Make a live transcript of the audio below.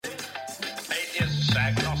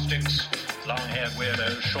agnostics, long-haired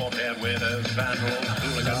weirdos, short-haired weirdos, vandals,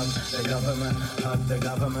 hooligans. The government, hug the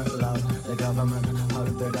government, love the government,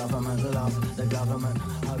 hug the government, love the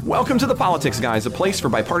government. Welcome to The Politics Guys, a place for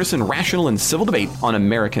bipartisan, rational, and civil debate on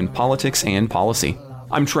American politics and policy.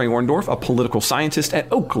 I'm Trey Orndorff, a political scientist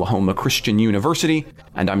at Oklahoma Christian University,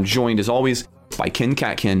 and I'm joined, as always, by Ken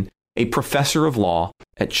Katkin, a professor of law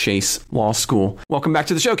at Chase Law School. Welcome back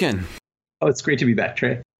to the show, Ken. Oh, it's great to be back,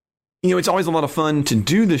 Trey. You know, it's always a lot of fun to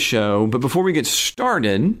do the show, but before we get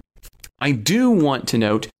started, I do want to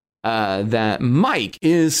note that Mike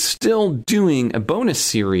is still doing a bonus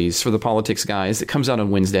series for the Politics Guys that comes out on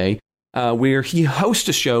Wednesday, where he hosts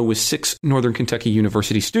a show with 6 Northern Kentucky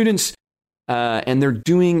University students, and they're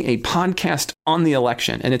doing a podcast on the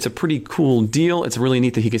election, and it's a pretty cool deal. It's really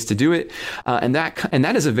neat that he gets to do it, and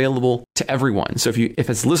that is available to everyone. So if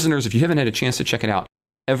as listeners, if you haven't had a chance to check it out,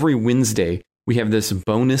 every Wednesday we have this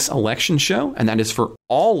bonus election show, and that is for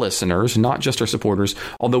all listeners, not just our supporters,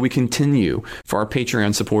 although we continue for our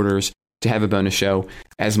Patreon supporters to have a bonus show,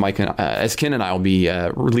 as Ken and I will be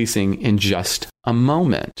releasing in just a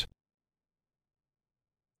moment.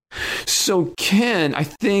 So, Ken, I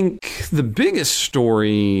think the biggest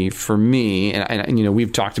story for me, and you know,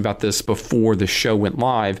 we've talked about this before the show went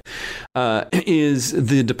live, is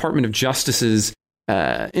the Department of Justice's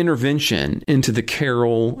intervention into the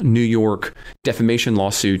Carroll, New York defamation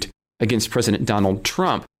lawsuit against President Donald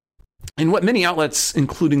Trump. And what many outlets,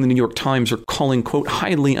 including the New York Times, are calling, quote,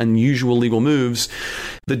 highly unusual legal moves,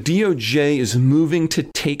 the DOJ is moving to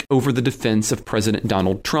take over the defense of President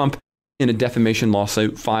Donald Trump in a defamation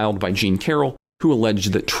lawsuit filed by Jean Carroll, who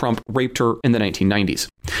alleged that Trump raped her in the 1990s.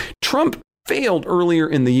 Trump failed earlier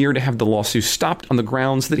in the year to have the lawsuit stopped on the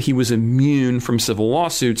grounds that he was immune from civil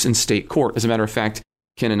lawsuits in state court. As a matter of fact,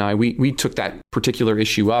 Ken and I, we took that particular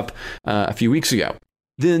issue up a few weeks ago.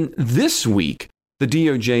 Then this week, the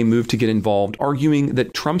DOJ moved to get involved, arguing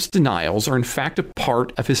that Trump's denials are in fact a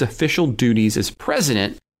part of his official duties as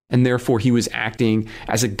president, and therefore he was acting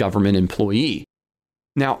as a government employee.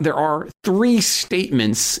 Now, there are 3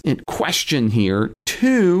 statements in question here.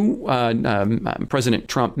 2 President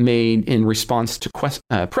Trump made in response to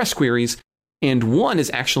press queries, and 1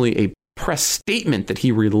 is actually a press statement that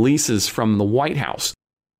he releases from the White House.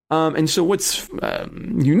 And so what's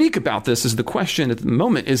unique about this is the question at the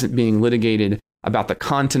moment isn't being litigated about the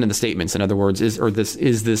content of the statements. In other words,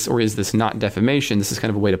 is this not defamation? This is kind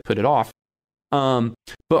of a way to put it off.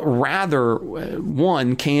 But rather,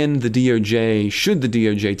 1, should the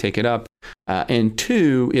DOJ take it up? And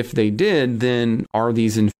 2, if they did, then are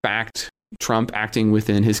these in fact Trump acting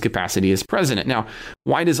within his capacity as president? Now,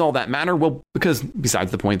 why does all that matter? Well, because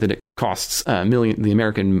besides the point that it costs the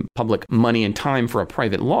American public money and time for a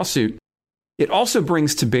private lawsuit, it also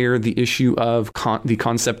brings to bear the issue of the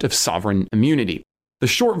concept of sovereign immunity. The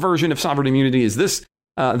short version of sovereign immunity is this.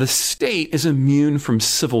 The state is immune from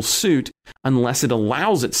civil suit unless it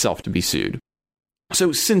allows itself to be sued.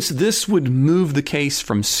 So since this would move the case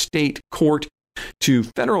from state court to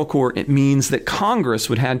federal court, it means that Congress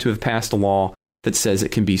would have to have passed a law that says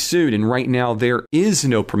it can be sued. And right now, there is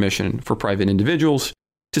no permission for private individuals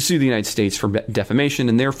to sue the United States for defamation,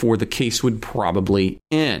 and therefore the case would probably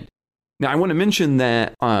end. Now, I want to mention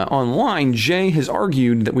that online, Jay has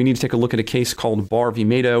argued that we need to take a look at a case called Barr v.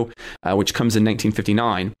 Mato, which comes in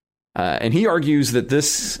 1959. And he argues that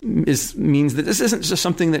this means that this isn't just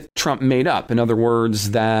something that Trump made up. In other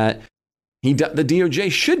words, that the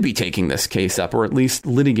DOJ should be taking this case up, or at least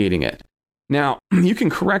litigating it. Now, you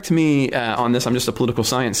can correct me on this. I'm just a political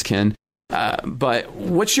science, Ken. But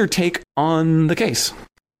what's your take on the case?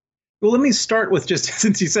 Well, let me start with just,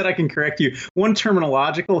 since you said I can correct you, one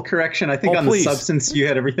terminological correction. I think please. The substance, you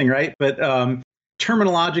had everything right. But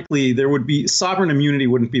terminologically, there would be sovereign immunity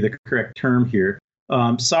wouldn't be the correct term here.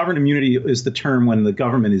 Sovereign immunity is the term when the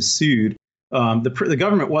government is sued. The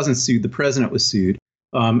government wasn't sued. The president was sued.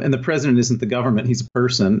 And the president isn't the government. He's a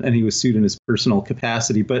person, and he was sued in his personal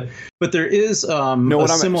capacity. But there is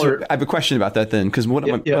similar. I have a question about that then, because what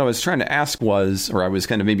I was trying to ask was, or I was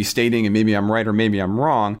kind of maybe stating, and maybe I'm right or maybe I'm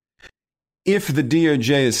wrong, if the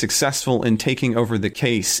DOJ is successful in taking over the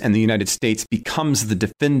case and the United States becomes the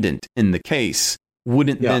defendant in the case,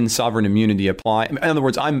 wouldn't then sovereign immunity apply? In other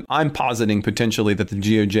words, I'm positing potentially that the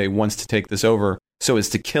DOJ wants to take this over so as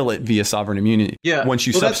to kill it via sovereign immunity once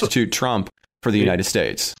you substitute Trump for the United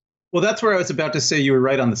States. Well, that's where I was about to say you were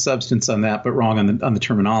right on the substance on that, but wrong on the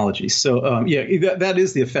terminology. So, that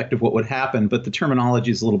is the effect of what would happen, but the terminology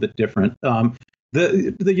is a little bit different.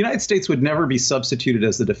 The United States would never be substituted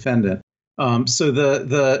as the defendant.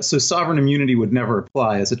 So sovereign immunity would never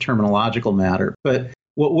apply as a terminological matter. But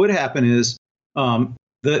what would happen is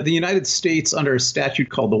the United States, under a statute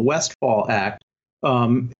called the Westfall Act,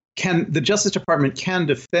 the Justice Department can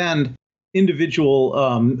defend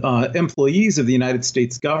individual employees of the United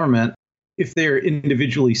States government if they're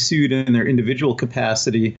individually sued in their individual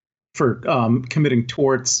capacity for committing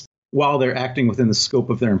torts while they're acting within the scope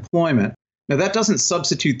of their employment. Now, that doesn't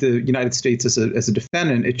substitute the United States as a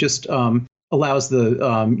defendant. It just allows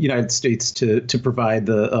the United States to provide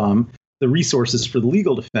the resources for the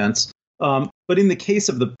legal defense. But in the case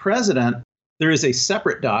of the president, there is a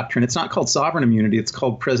separate doctrine. It's not called sovereign immunity. It's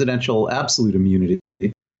called presidential absolute immunity.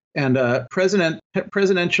 And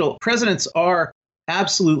presidents are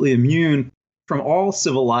absolutely immune from all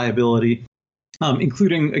civil liability,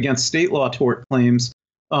 including against state law tort claims,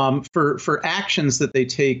 for actions that they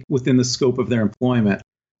take within the scope of their employment.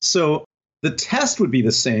 So the test would be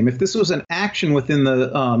the same. If this was an action within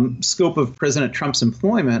the scope of President Trump's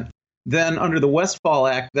employment, then under the Westfall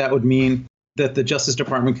Act, that would mean that the Justice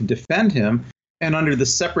Department could defend him. And under the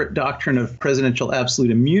separate doctrine of presidential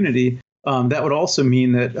absolute immunity, that would also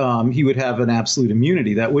mean that he would have an absolute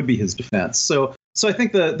immunity. That would be his defense. So I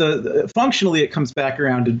think the functionally it comes back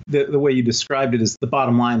around to the way you described it is the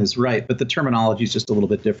bottom line is right, but the terminology is just a little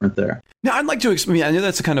bit different there. Now, I'd like to I know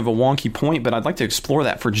that's a kind of a wonky point, but I'd like to explore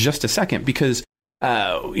that for just a second because,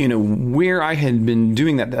 where I had been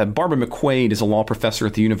doing that, Barbara McQuaid is a law professor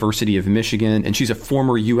at the University of Michigan, and she's a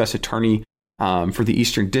former U.S. attorney for the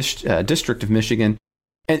Eastern District of Michigan.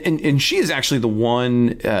 And she is actually the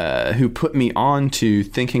one who put me on to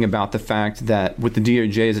thinking about the fact that what the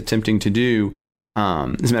DOJ is attempting to do, as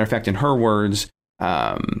a matter of fact, in her words,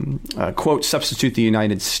 quote, substitute the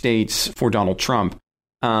United States for Donald Trump.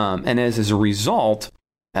 And as a result,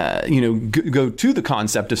 go to the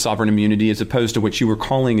concept of sovereign immunity as opposed to what you were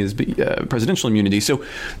calling as presidential immunity. So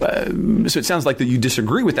it sounds like that you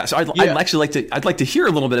disagree with that. So I'd like to hear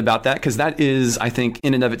a little bit about that because that is, I think,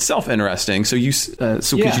 in and of itself interesting. So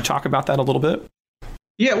could you talk about that a little bit?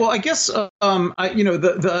 Yeah, well, I guess I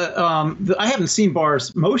haven't seen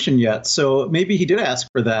Barr's motion yet, so maybe he did ask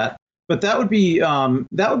for that. But that would be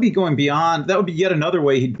going beyond. That would be yet another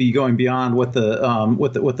way he'd be going beyond what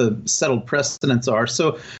the settled precedents are.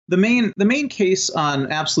 So the main case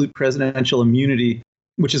on absolute presidential immunity,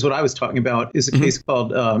 which is what I was talking about, is a case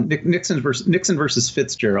called Nixon versus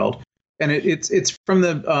Fitzgerald, and it's from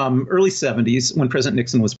the early 70s when President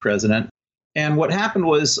Nixon was president. And what happened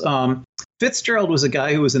was Fitzgerald was a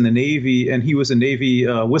guy who was in the Navy, and he was a Navy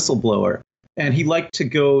whistleblower, and he liked to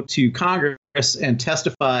go to Congress and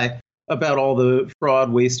testify about all the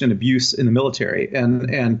fraud, waste, and abuse in the military,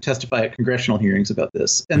 and testify at congressional hearings about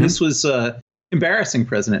this. And this was embarrassing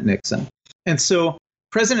President Nixon. And so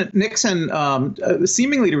President Nixon,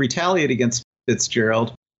 seemingly to retaliate against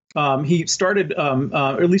Fitzgerald, he started,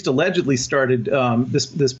 or at least allegedly started,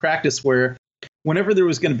 this practice where whenever there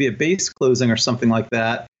was going to be a base closing or something like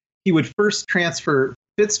that, he would first transfer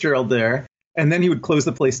Fitzgerald there, and then he would close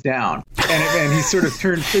the place down. And he sort of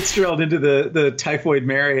turned Fitzgerald into the Typhoid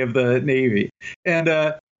Mary of the Navy. And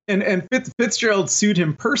Fitzgerald sued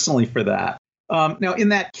him personally for that. Now, in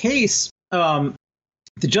that case, the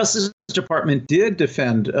Justice Department did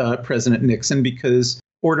defend President Nixon because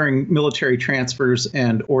ordering military transfers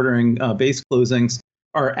and ordering base closings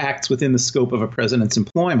are acts within the scope of a president's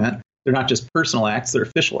employment. They're not just personal acts, they're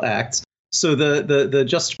official acts. So the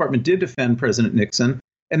Justice Department did defend President Nixon.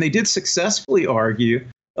 And they did successfully argue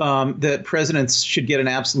that presidents should get an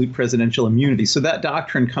absolute presidential immunity. So that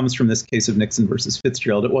doctrine comes from this case of Nixon versus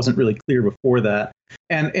Fitzgerald. It wasn't really clear before that.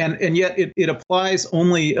 And yet it applies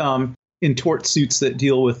only in tort suits that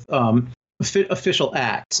deal with official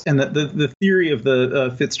acts. And the theory of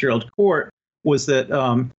the Fitzgerald court was that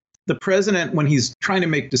the president, when he's trying to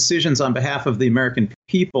make decisions on behalf of the American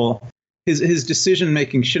people, his decision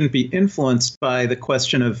making shouldn't be influenced by the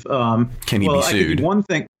question of can he be sued? I could do one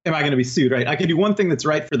thing. Am I going to be sued? Right. I can do one thing that's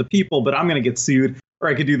right for the people, but I'm going to get sued. Or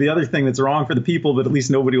I could do the other thing that's wrong for the people, but at least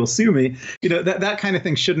nobody will sue me. That kind of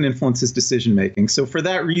thing shouldn't influence his decision making. So for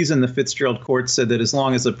that reason, the Fitzgerald court said that as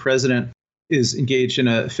long as the president is engaged in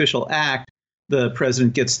an official act, the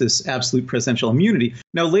president gets this absolute presidential immunity.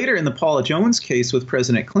 Now, later in the Paula Jones case with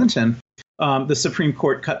President Clinton, the Supreme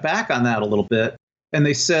Court cut back on that a little bit. And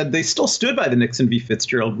they said they still stood by the Nixon v.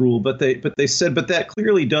 Fitzgerald rule, but they said that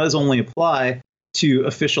clearly does only apply to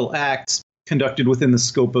official acts conducted within the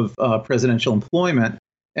scope of presidential employment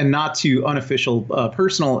and not to unofficial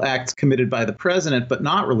personal acts committed by the president, but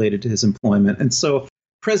not related to his employment. And so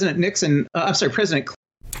President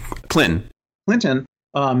Clinton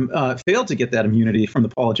failed to get that immunity from the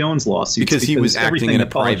Paula Jones lawsuit because he was acting in a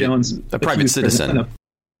private citizen.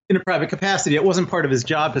 in a private capacity. It wasn't part of his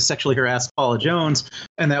job to sexually harass Paula Jones,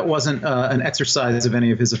 and that wasn't an exercise of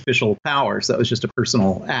any of his official powers. That was just a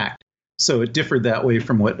personal act. So it differed that way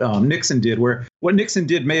from what Nixon did, where what Nixon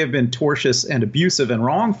did may have been tortious and abusive and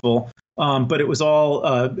wrongful, but it was all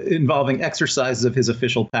involving exercises of his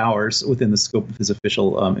official powers within the scope of his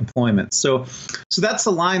official employment. So that's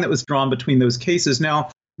the line that was drawn between those cases.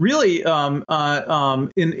 Now, really, in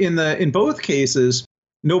both cases,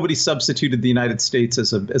 nobody substituted the United States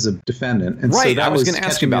as a defendant. And right. So that I was going to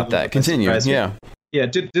ask you about that. Continue. Yeah. Yeah,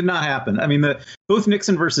 did not happen. I mean, both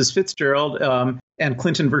Nixon versus Fitzgerald and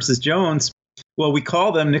Clinton versus Jones. Well, we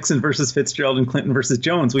call them Nixon versus Fitzgerald and Clinton versus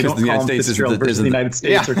Jones. We don't call them Fitzgerald versus the United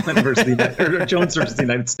States or Clinton versus or Jones versus the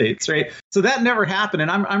United States, right? So that never happened, and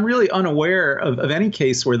I'm really unaware of any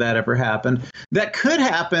case where that ever happened. That could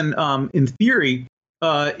happen in theory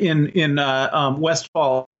in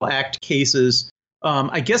Westfall Act cases.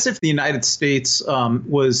 I guess if the United States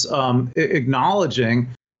was acknowledging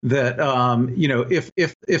that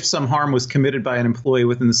if some harm was committed by an employee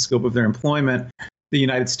within the scope of their employment, the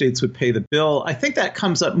United States would pay the bill. I think that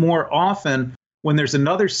comes up more often when there's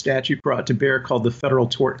another statute brought to bear called the Federal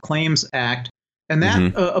Tort Claims Act, and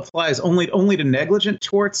that applies only to negligent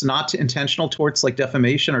torts, not to intentional torts like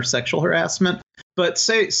defamation or sexual harassment. But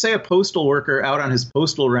say a postal worker out on his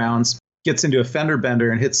postal rounds gets into a fender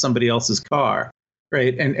bender and hits somebody else's car,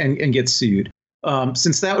 right, and gets sued.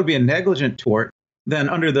 Since that would be a negligent tort, then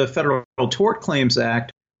under the Federal Tort Claims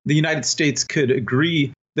Act, the United States could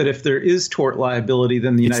agree that if there is tort liability,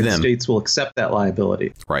 then the United States will accept that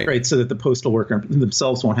liability, right? So that the postal worker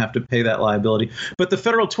themselves won't have to pay that liability. But the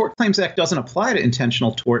Federal Tort Claims Act doesn't apply to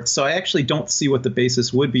intentional torts, so I actually don't see what the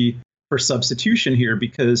basis would be for substitution here,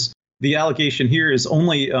 because the allegation here is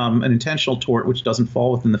only an intentional tort, which doesn't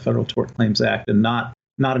fall within the Federal Tort Claims Act, and not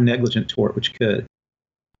a negligent tort, which could.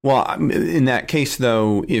 Well, in that case,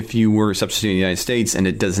 though, if you were substituting the United States and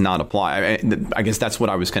it does not apply, I guess that's what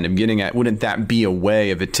I was kind of getting at. Wouldn't that be a way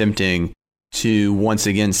of attempting to once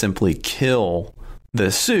again simply kill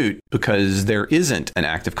the suit because there isn't an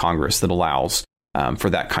act of Congress that allows for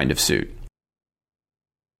that kind of suit?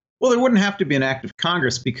 Well, there wouldn't have to be an act of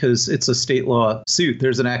Congress because it's a state law suit.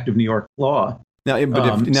 There's an act of New York law. Now, if the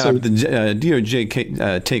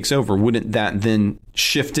DOJ takes over, wouldn't that then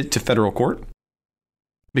shift it to federal court?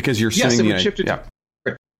 Because you're suing the United States.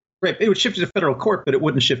 Right. It would shift it to federal court, but it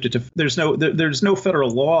wouldn't shift it to. There's no federal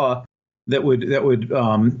law that would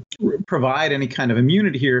provide any kind of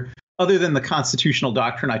immunity here, other than the constitutional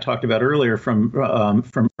doctrine I talked about earlier from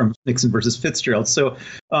Nixon versus Fitzgerald. So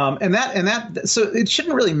so it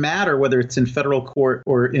shouldn't really matter whether it's in federal court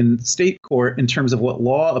or in state court in terms of what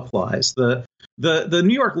law applies. The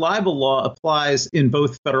New York libel law applies in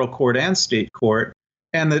both federal court and state court.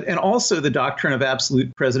 And also the doctrine of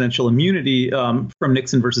absolute presidential immunity from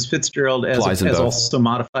Nixon versus Fitzgerald as also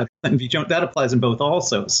modified Clinton v. Jones, that applies in both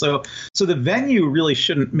also. So the venue really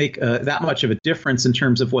shouldn't make that much of a difference in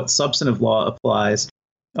terms of what substantive law applies.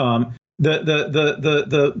 The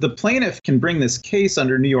plaintiff can bring this case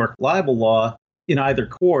under New York libel law in either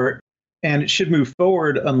court, and it should move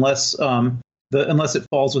forward unless it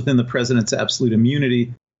falls within the president's absolute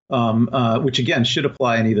immunity. Which again should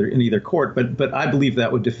apply in either court, but I believe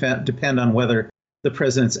that would depend on whether the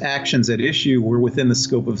president's actions at issue were within the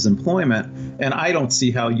scope of his employment, and I don't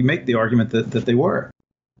see how you make the argument that they were.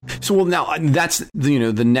 So, well, now that's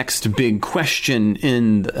the next big question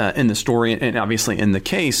in the story, and obviously in the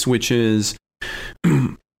case, which is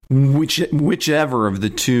whichever of the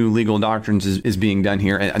two legal doctrines is being done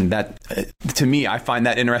here, and that to me, I find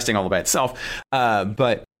that interesting all by itself,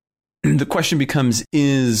 but. The question becomes,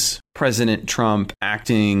 is President Trump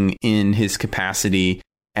acting in his capacity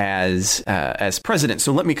as president?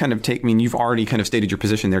 So let me kind of you've already kind of stated your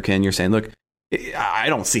position there, Ken. You're saying, look, I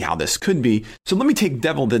don't see how this could be. So let me take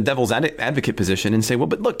the devil's advocate position and say, well,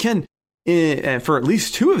 but look, Ken, for at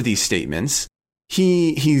least two of these statements,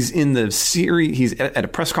 he's in the series, he's at a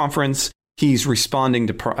press conference. He's responding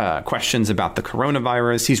to questions about the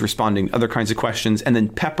coronavirus. He's responding to other kinds of questions. And then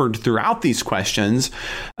peppered throughout these questions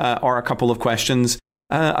are a couple of questions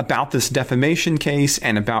about this defamation case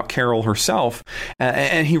and about Carol herself.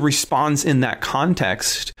 And he responds in that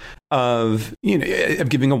context of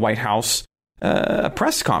giving a White House a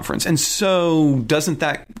press conference. And so doesn't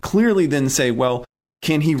that clearly then say, well,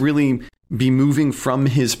 can he really be moving from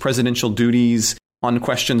his presidential duties on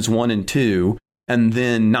questions 1 and 2? And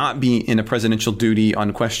then not be in a presidential duty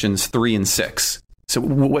on questions 3 and 6. So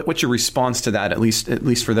what's your response to that, at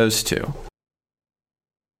least for those two?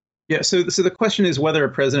 Yeah, so the question is whether a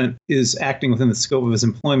president is acting within the scope of his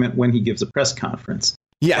employment when he gives a press conference.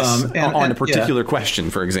 Yes, on a particular question,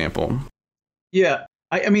 for example. Yeah,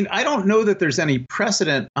 I mean, I don't know that there's any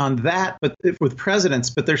precedent on that, but with presidents,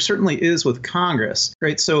 but there certainly is with Congress,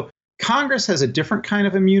 right? So Congress has a different kind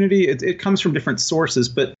of immunity. It comes from different sources,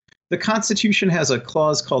 but the Constitution has a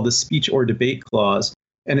clause called the speech or debate clause,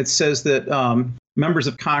 and it says that members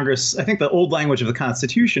of Congress, I think the old language of the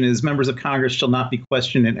Constitution is members of Congress shall not be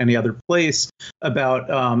questioned in any other place about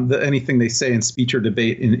anything they say in speech or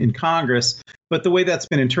debate in Congress. But the way that's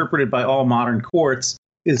been interpreted by all modern courts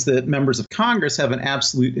is that members of Congress have an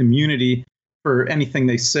absolute immunity for anything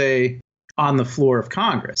they say on the floor of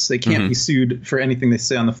Congress. They can't be sued for anything they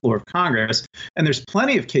say on the floor of Congress. And there's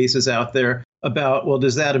plenty of cases out there about, well,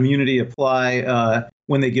 does that immunity apply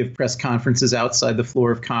when they give press conferences outside the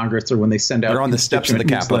floor of Congress or when they send out or on the steps of the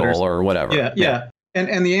Capitol or whatever? Yeah.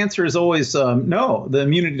 And the answer is always no, the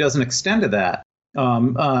immunity doesn't extend to that.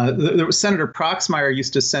 Senator Proxmire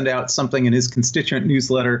used to send out something in his constituent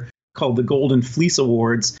newsletter called the Golden Fleece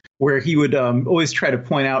Awards, where he would always try to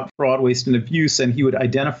point out fraud, waste, and abuse, and he would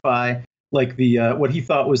identify like the what he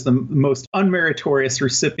thought was the most unmeritorious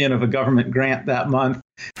recipient of a government grant that month,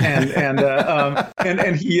 and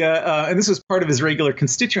this was part of his regular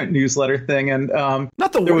constituent newsletter thing, and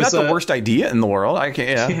not the worst idea in the world. I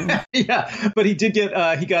can't. Yeah, but he did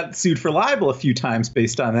get he got sued for libel a few times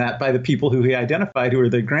based on that by the people who he identified who were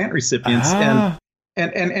the grant recipients,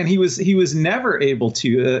 and he was never able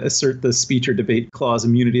to assert the speech or debate clause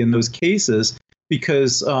immunity in those cases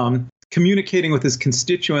because communicating with his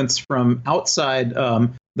constituents from outside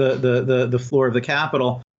the floor of the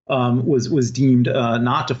Capitol was deemed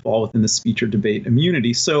not to fall within the speech or debate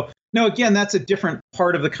immunity. So, no, again, that's a different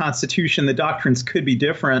part of the Constitution. The doctrines could be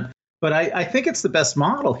different, but I think it's the best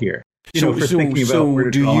model here. So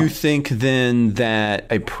do you think then that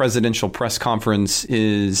a presidential press conference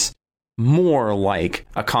is more like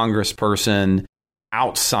a congressperson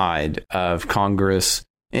outside of Congress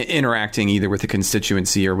interacting either with the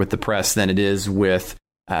constituency or with the press than it is with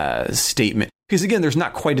a statement? Because, again, there's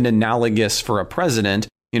not quite an analogous for a president.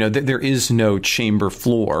 You know, there is no chamber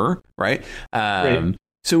floor, right? Right.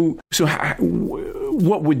 So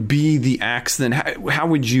what would be the acts then? How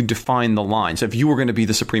would you define the line? So if you were going to be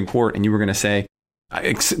the Supreme Court and you were going to say,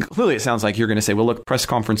 clearly it sounds like you're going to say, well, look, press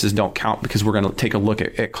conferences don't count because we're going to take a look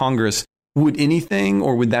at Congress. Would anything,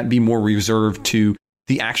 or would that be more reserved to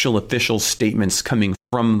the actual official statements coming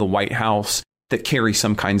from the White House that carry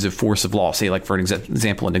some kinds of force of law, say, like, for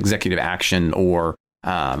example, an executive action or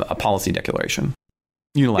a policy declaration?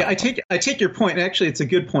 Yeah, I take your point. Actually, it's a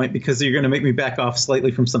good point because you're going to make me back off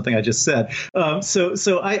slightly from something I just said.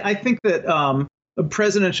 So I think that a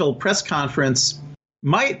presidential press conference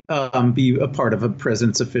might be a part of a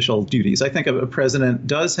president's official duties. I think a president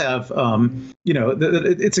does have,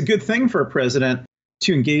 it's a good thing for a president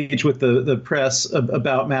to engage with the press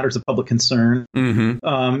about matters of public concern, and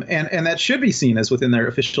that should be seen as within their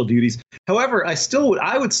official duties. However,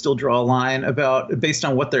 I would still draw a line based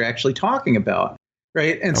on what they're actually talking about,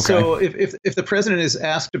 right? And so if the president is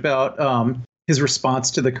asked about his response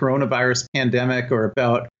to the coronavirus pandemic, or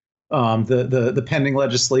about the pending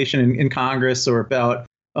legislation in Congress, or about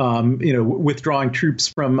withdrawing troops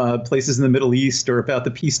from places in the Middle East, or about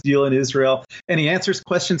the peace deal in Israel, and he answers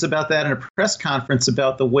questions about that in a press conference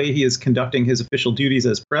about the way he is conducting his official duties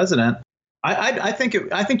as president, I think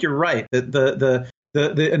you're right that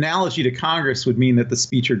the analogy to Congress would mean that the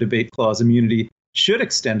speech or debate clause immunity should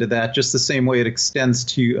extend to that, just the same way it extends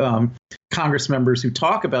to Congress members who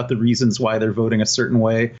talk about the reasons why they're voting a certain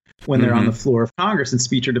way when they're on the floor of Congress in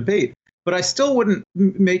speech or debate. But I still wouldn't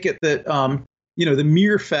make it that the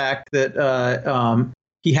mere fact that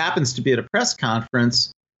he happens to be at a press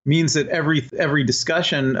conference means that every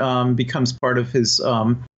discussion becomes part of his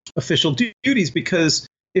official duties. Because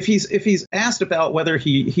if he's asked about whether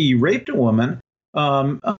he raped a woman,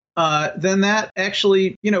 then that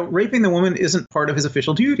actually, raping the woman isn't part of his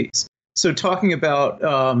official duties. So talking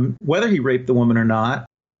about whether he raped the woman or not,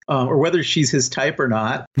 or whether she's his type or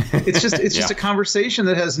not, it's just a conversation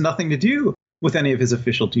that has nothing to do with any of his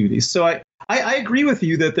official duties. So I agree with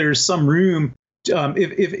you that there's some room,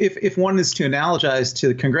 if one is to analogize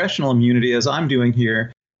to congressional immunity, as I'm doing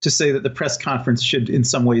here, to say that the press conference should in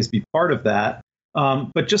some ways be part of that.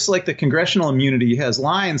 But just like the congressional immunity has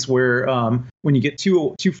lines where when you get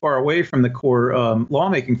too far away from the core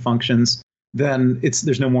lawmaking functions, then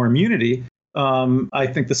there's no more immunity. I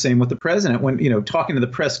think the same with the president. When talking to the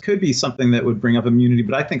press could be something that would bring up immunity,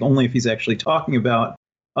 but I think only if he's actually talking about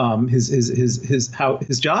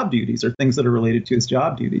his job duties, or things that are related to his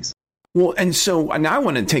job duties. Well, and so now I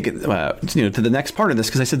want to take it, to the next part of this,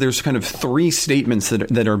 because I said there's kind of three statements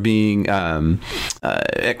that are being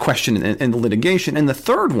questioned in the litigation, and the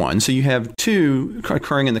third one. So you have two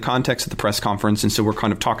occurring in the context of the press conference, and so we're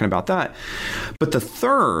kind of talking about that. But the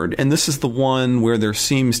third, and this is the one where there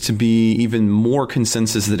seems to be even more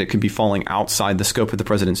consensus that it could be falling outside the scope of the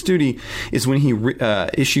president's duty, is when he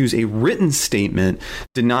issues a written statement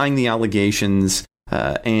denying the allegations.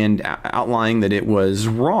 And outlining that it was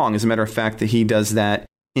wrong. As a matter of fact, that he does that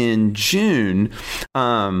in June.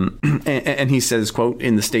 And he says, quote,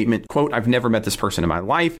 in the statement, quote, "I've never met this person in my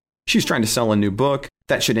life. She's trying to sell a new book.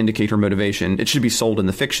 That should indicate her motivation. It should be sold in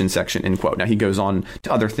the fiction section," end quote. Now, he goes on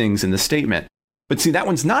to other things in the statement. But see, that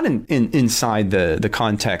one's not inside the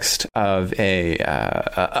context of a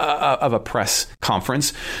press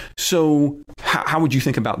conference. So how would you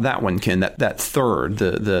think about that one, Ken? That third,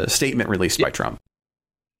 the statement released by Trump.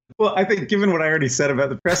 Well, I think given what I already said about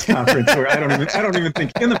the press conference, where I don't even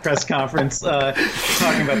think in the press conference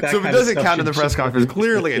talking about that. So if it doesn't count in the press conference,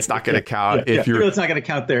 clearly it's not going to count. It's not going to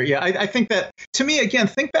count there. Yeah, I think that, to me, again,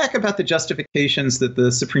 think back about the justifications that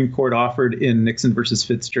the Supreme Court offered in Nixon versus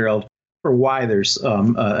Fitzgerald for why there's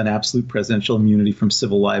an absolute presidential immunity from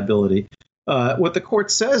civil liability. What the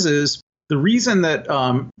court says is the reason that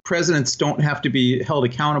presidents don't have to be held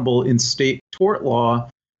accountable in state tort law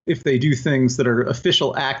if they do things that are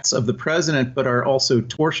official acts of the president but are also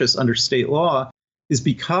tortious under state law is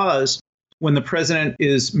because when the president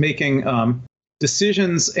is making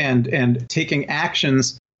decisions and taking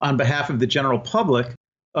actions on behalf of the general public,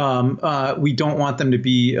 we don't want them to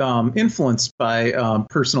be influenced by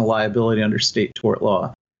personal liability under state tort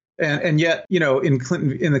law. And yet, in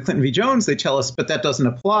the Clinton v. Jones, they tell us, but that doesn't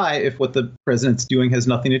apply if what the president's doing has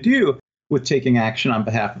nothing to do with taking action on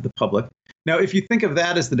behalf of the public. Now, if you think of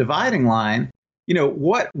that as the dividing line,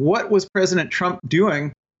 what was President Trump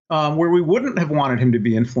doing where we wouldn't have wanted him to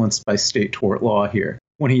be influenced by state tort law here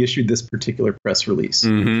when he issued this particular press release?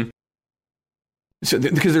 Mm-hmm. So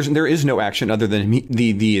because there is no action other than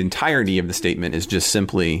the entirety of the statement is just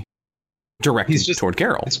simply directed toward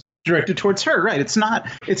Carol. It's directed towards her, right? It's not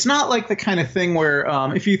like the kind of thing where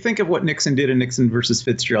if you think of what Nixon did in Nixon versus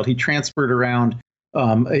Fitzgerald, he transferred around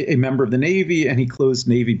a member of the Navy and he closed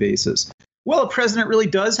Navy bases. Well, a president really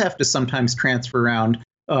does have to sometimes transfer around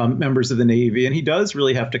members of the Navy, and he does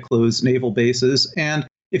really have to close naval bases. And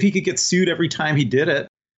if he could get sued every time he did it,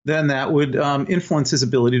 then that would influence his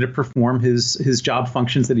ability to perform his job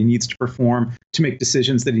functions that he needs to perform, to make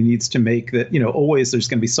decisions that he needs to make. That always there's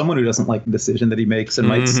going to be someone who doesn't like the decision that he makes and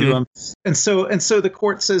might sue him. And so the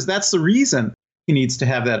court says that's the reason he needs to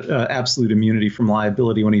have that absolute immunity from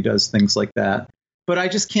liability when he does things like that. But I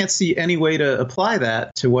just can't see any way to apply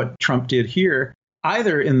that to what Trump did here,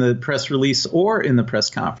 either in the press release or in the press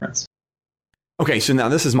conference. Okay, so now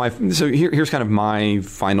this is here's kind of my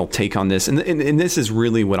final take on this, and this is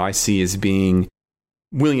really what I see as being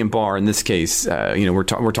William Barr in this case. We're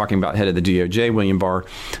talking about head of the DOJ, William Barr,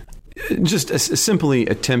 just simply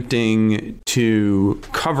attempting to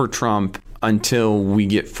cover Trump until we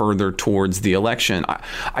get further towards the election.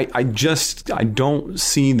 I don't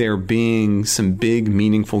see there being some big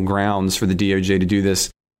meaningful grounds for the DOJ to do this.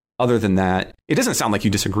 Other than that, it doesn't sound like you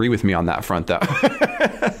disagree with me on that front, though.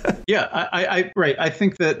 Yeah, right. I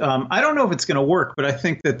think that I don't know if it's going to work, but I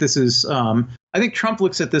think that this is. I think Trump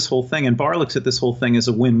looks at this whole thing, and Barr looks at this whole thing as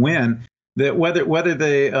a win-win. That whether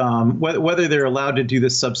they're allowed to do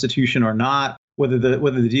this substitution or not, whether the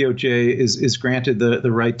DOJ is granted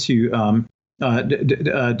the right to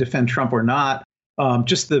defend Trump or not,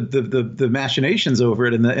 just the machinations over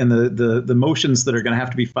it and the motions that are going to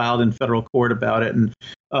have to be filed in federal court about it, and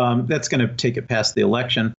that's going to take it past the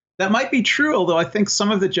election. That might be true, although I think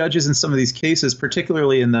some of the judges in some of these cases,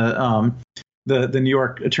 particularly in the New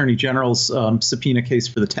York Attorney General's subpoena case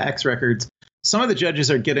for the tax records, some of the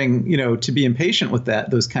judges are getting to be impatient with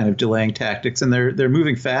those kind of delaying tactics, and they're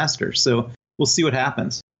moving faster. So we'll see what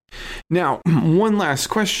happens. Now, one last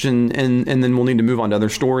question, and then we'll need to move on to other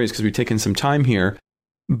stories because we've taken some time here.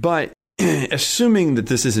 But assuming that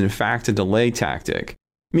this is in fact a delay tactic,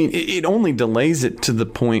 I mean, it only delays it to the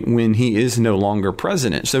point when he is no longer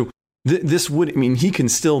president. So this would, he can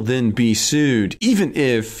still then be sued, even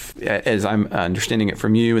if, as I'm understanding it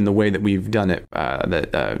from you and the way that we've done it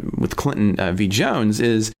with Clinton v. Jones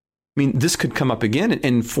is, this could come up again.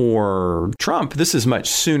 And for Trump, this is much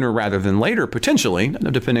sooner rather than later, potentially,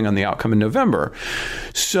 depending on the outcome in November.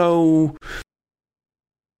 So,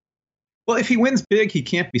 well, if he wins big, he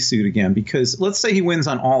can't be sued again, because let's say he wins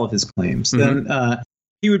on all of his claims, then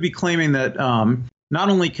he would be claiming that not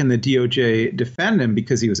only can the DOJ defend him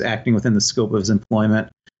because he was acting within the scope of his employment,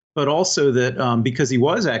 but also that because he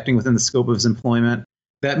was acting within the scope of his employment,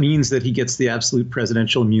 that means that he gets the absolute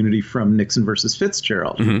presidential immunity from Nixon versus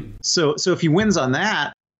Fitzgerald. Mm-hmm. So if he wins on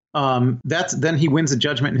that, then he wins a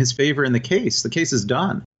judgment in his favor in the case. The case is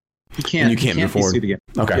done. He can't move forward. Be sued again.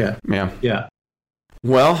 Okay. Yeah.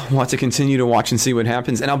 Well, we'll have to continue to watch and see what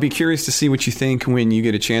happens. And I'll be curious to see what you think when you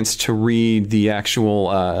get a chance to read the actual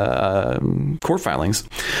court filings.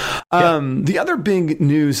 The other big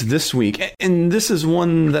news this week, and this is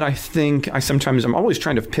one that I think I'm always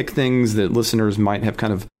trying to pick things that listeners might have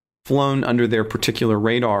kind of flown under their particular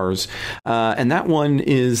radars. And that one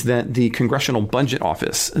is that the Congressional Budget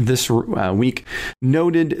Office this week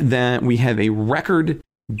noted that we have a record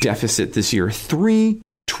deficit this year, $3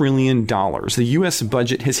 trillion. The U.S.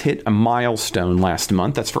 budget has hit a milestone last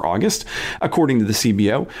month. That's for August, according to the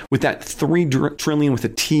CBO, with that $3 trillion with a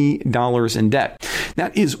T dollars in debt.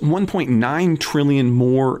 That is $1.9 trillion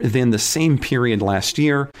more than the same period last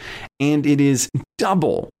year, and it is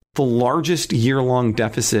double the largest year-long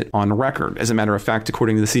deficit on record. As a matter of fact,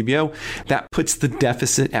 according to the CBO, that puts the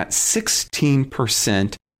deficit at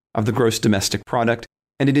 16% of the gross domestic product.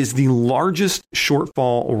 And it is the largest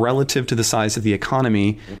shortfall relative to the size of the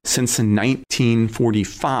economy since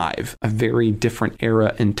 1945, a very different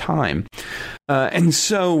era in time. And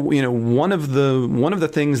so, one of the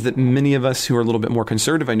things that many of us who are a little bit more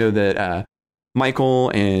conservative, I know that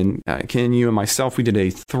Michael and Ken, you and myself, we did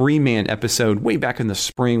a 3-man episode way back in the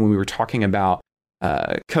spring when we were talking about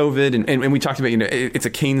COVID, and we talked about, it's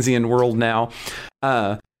a Keynesian world now.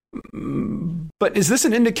 But is this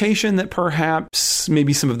an indication that perhaps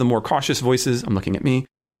maybe some of the more cautious voices, I'm looking at me,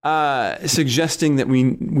 suggesting that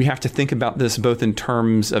we have to think about this both in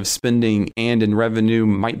terms of spending and in revenue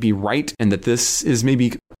might be right, and that this is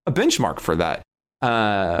maybe a benchmark for that?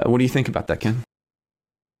 What do you think about that, Ken?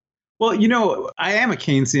 Well, I am a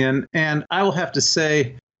Keynesian, and I will have to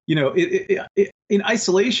say, in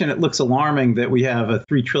isolation, it looks alarming that we have a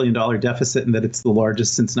 $3 trillion deficit and that it's the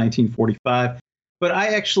largest since 1945. But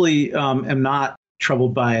I actually am not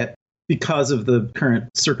troubled by it because of the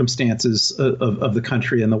current circumstances of the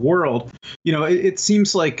country and the world. It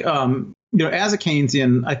seems like, as a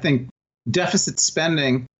Keynesian, I think deficit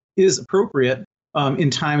spending is appropriate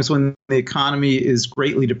in times when the economy is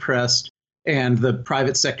greatly depressed and the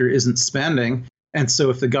private sector isn't spending. And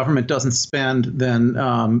so if the government doesn't spend, then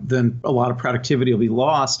a lot of productivity will be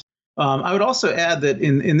lost. I would also add that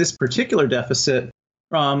in this particular deficit,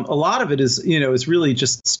 a lot of it is really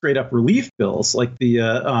just straight up relief bills, like the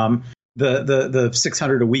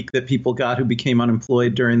 $600 a week that people got who became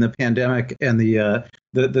unemployed during the pandemic, and the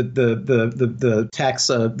tax,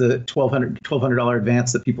 the $1,200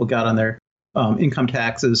 advance that people got on their income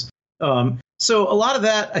taxes. So a lot of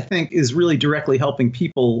that, I think, is really directly helping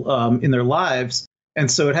people in their lives.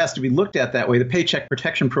 And so it has to be looked at that way. The Paycheck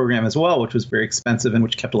Protection Program as well, which was very expensive and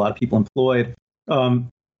which kept a lot of people employed.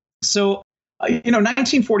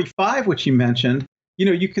 1945, which you mentioned,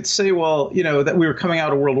 you could say, well, that we were coming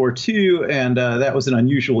out of World War II, and that was an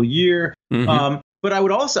unusual year. Mm-hmm. But I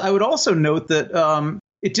would also note that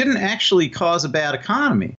it didn't actually cause a bad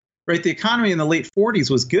economy, right? The economy in the late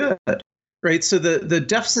 40s was good, right? So the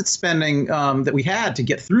deficit spending that we had to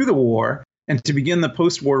get through the war and to begin the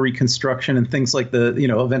post-war reconstruction and things like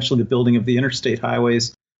eventually the building of the interstate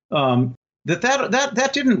highways, that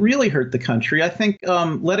didn't really hurt the country. I think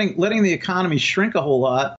letting the economy shrink a whole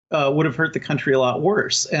lot would have hurt the country a lot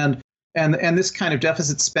worse. And this kind of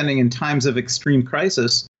deficit spending in times of extreme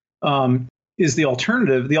crisis is the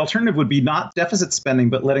alternative. The alternative would be not deficit spending,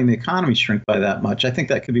 but letting the economy shrink by that much. I think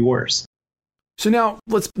that could be worse. So now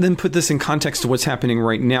let's then put this in context to what's happening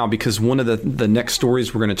right now, because one of the next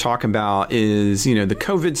stories we're going to talk about is, the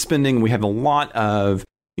COVID spending. We have a lot of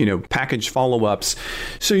package follow-ups.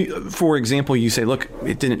 So, for example, you say, look,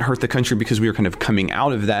 it didn't hurt the country because we were kind of coming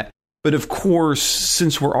out of that. But of course,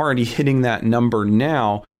 since we're already hitting that number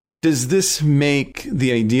now, does this make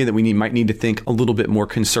the idea that we might need to think a little bit more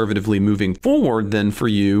conservatively moving forward than for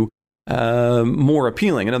you more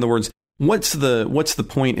appealing? In other words, what's the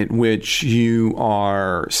point at which you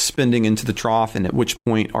are spending into the trough, and at which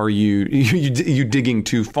point are you digging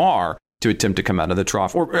too far to attempt to come out of the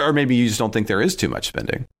trough, or maybe you just don't think there is too much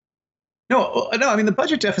spending? No. I mean, the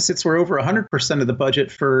budget deficits were over 100% of the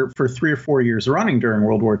budget for 3 or 4 years running during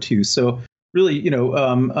World War II. So really,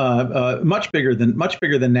 much bigger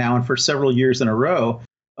than now, and for several years in a row.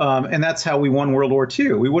 And that's how we won World War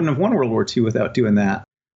II. We wouldn't have won World War II without doing that.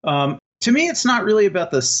 To me, it's not really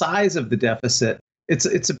about the size of the deficit.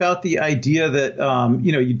 It's about the idea that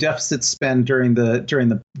you deficit spend during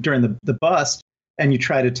the bust, and you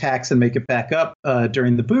try to tax and make it back up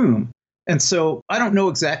during the boom. And so I don't know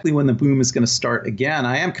exactly when the boom is going to start again.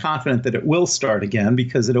 I am confident that it will start again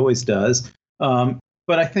because it always does.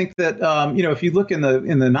 But I think that if you look in the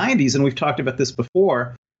 90s, and we've talked about this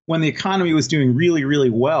before, when the economy was doing really, really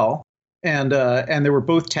well, and there were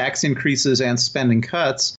both tax increases and spending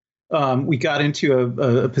cuts, we got into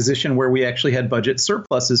a position where we actually had budget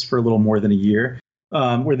surpluses for a little more than a year,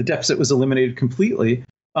 where the deficit was eliminated completely.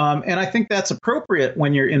 And I think that's appropriate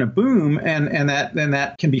when you're in a boom, and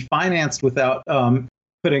that can be financed without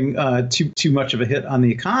putting too much of a hit on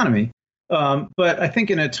the economy. But I think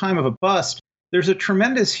in a time of a bust, there's a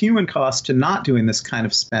tremendous human cost to not doing this kind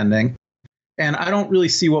of spending. And I don't really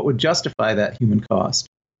see what would justify that human cost.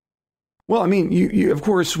 Well, I mean, you of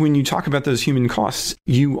course, when you talk about those human costs,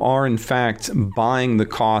 you are, in fact, buying the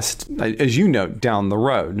cost, as you note, down the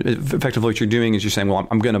road. Effectively, what you're doing is you're saying, well,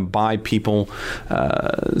 I'm going to buy people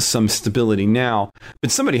some stability now, but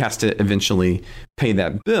somebody has to eventually pay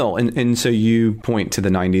that bill. And so you point to the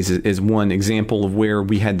 90s as one example of where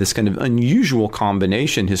we had this kind of unusual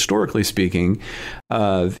combination, historically speaking,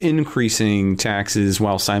 of increasing taxes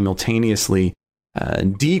while simultaneously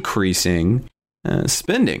decreasing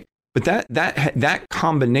spending. But that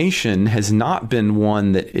combination has not been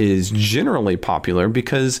one that is generally popular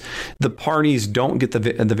because the parties don't get the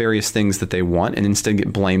various things that they want and instead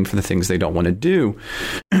get blamed for the things they don't want to do.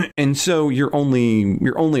 And so your only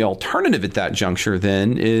alternative at that juncture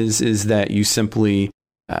then is that you simply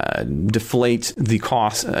deflate the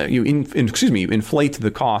cost. Inflate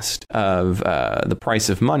the cost of the price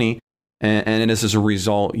of money, and as a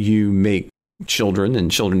result, you make children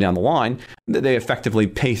down the line, they effectively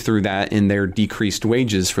pay through that in their decreased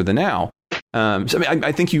wages for the now. So I mean,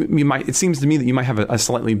 I think you might. It seems to me that you might have a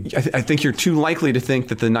slightly. I think you're too likely to think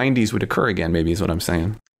that the 90s would occur again. Maybe is what I'm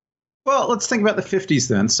saying. Well, let's think about the 50s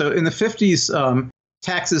then. So in the 50s,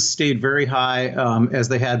 taxes stayed very high as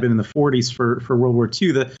they had been in the 40s for World War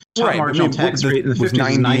II. The top marginal tax rate in the 50s was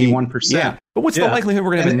 91%. Yeah, but what's the likelihood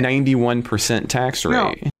we're going to have a 91% tax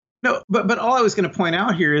rate? No, but all I was going to point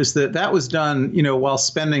out here is that was done, while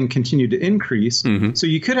spending continued to increase. Mm-hmm. So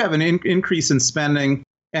you could have an increase in spending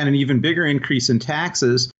and an even bigger increase in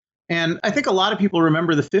taxes. And I think a lot of people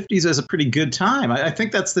remember the 50s as a pretty good time. I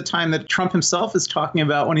think that's the time that Trump himself is talking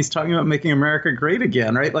about when he's talking about making America great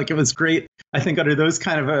again, right? Like it was great, I think, under those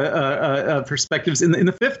kind of perspectives in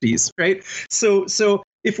the 50s, right? So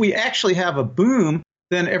if we actually have a boom,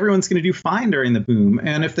 then everyone's going to do fine during the boom.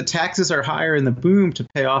 And if the taxes are higher in the boom to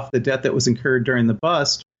pay off the debt that was incurred during the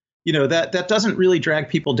bust, that doesn't really drag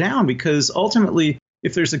people down, because ultimately,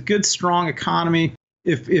 if there's a good, strong economy,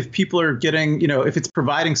 if people are getting, if it's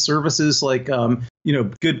providing services like,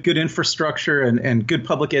 good infrastructure and good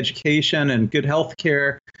public education and good health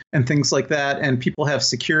care and things like that, and people have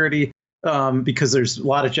security because there's a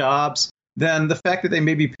lot of jobs, then the fact that they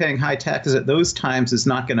may be paying high taxes at those times is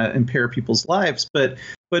not going to impair people's lives. But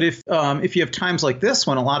if you have times like this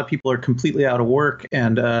when a lot of people are completely out of work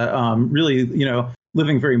and really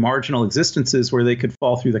living very marginal existences where they could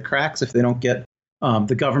fall through the cracks if they don't get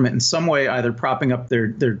the government in some way either propping up their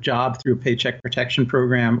job through a paycheck protection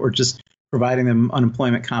program or just providing them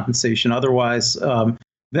unemployment compensation otherwise, then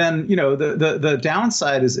the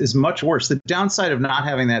downside is much worse. The downside of not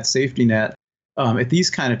having that safety net at these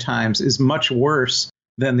kind of times is much worse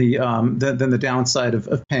than the downside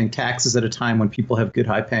of paying taxes at a time when people have good,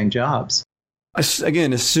 high-paying jobs.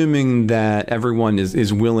 Again, assuming that everyone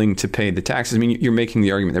is willing to pay the taxes. I mean, you're making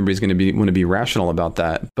the argument that everybody's going to want to be rational about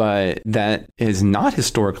that, but that has not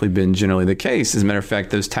historically been generally the case. As a matter of fact,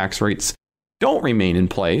 those tax rates don't remain in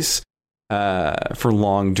place for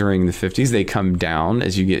long during the 50s. They come down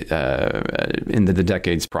as you get into the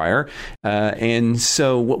decades prior. And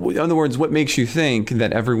so, in other words, what makes you think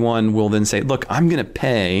that everyone will then say, look, I'm going to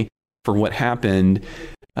pay for what happened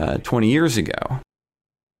 20 years ago?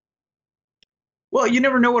 Well, you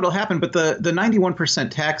never know what will happen, but the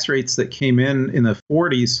 91% tax rates that came in the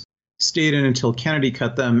 40s stayed in until Kennedy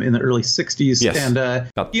cut them in the early 60s. Yes, and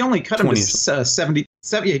he only cut them to 70,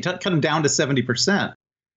 he cut them down to 70%.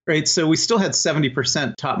 Right. So we still had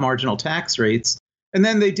 70% top marginal tax rates. And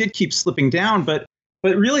then they did keep slipping down. But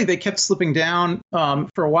really, they kept slipping down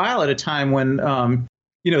for a while at a time when,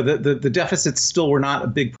 the deficits still were not a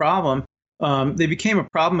big problem. They became a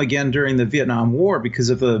problem again during the Vietnam War because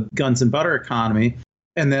of the guns and butter economy.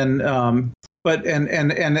 And then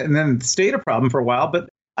then stayed a problem for a while. But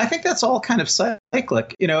I think that's all kind of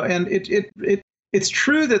cyclic, and it's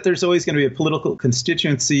true that there's always going to be a political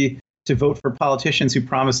constituency to vote for politicians who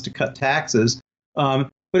promise to cut taxes. But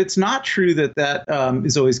it's not true that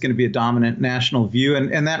is always going to be a dominant national view.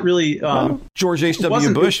 And that really... George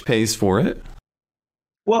H.W. Bush pays for it.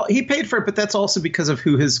 Well, he paid for it, but that's also because of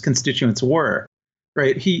who his constituents were,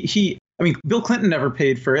 right? I mean, Bill Clinton never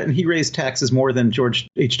paid for it, and he raised taxes more than George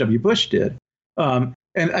H.W. Bush did. And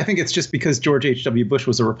I think it's just because George H.W. Bush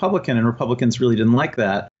was a Republican, and Republicans really didn't like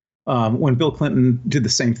that. When Bill Clinton did the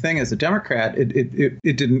same thing as a Democrat, it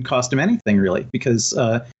didn't cost him anything, really, because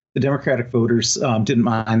the Democratic voters didn't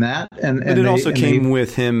mind that. But it also came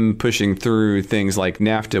with him pushing through things like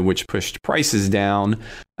NAFTA, which pushed prices down,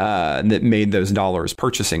 that made those dollars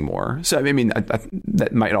purchasing more. So, I mean,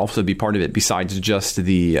 that might also be part of it, besides just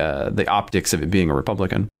the optics of it being a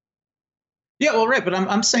Republican. Yeah, well, right. But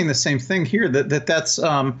I'm saying the same thing here, that's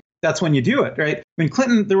when you do it, right? I mean,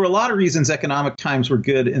 Clinton, there were a lot of reasons economic times were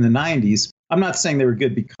good in the 90s. I'm not saying they were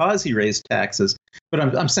good because he raised taxes, but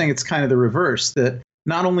I'm saying it's kind of the reverse, that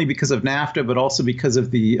not only because of NAFTA, but also because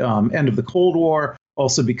of the end of the Cold War,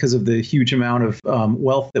 also because of the huge amount of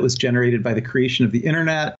wealth that was generated by the creation of the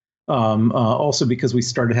internet, also because we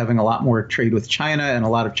started having a lot more trade with China and a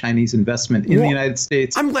lot of Chinese investment in the United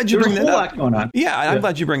States. I'm glad you bring that up. There's a whole lot going on. Yeah, I'm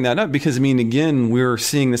glad you bring that up, because, I mean, again, we're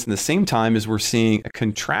seeing this in the same time as we're seeing a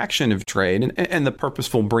contraction of trade and the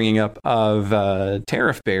purposeful bringing up of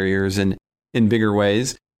tariff barriers in bigger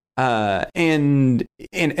ways. And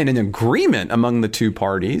an agreement among the two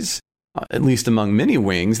parties, at least among many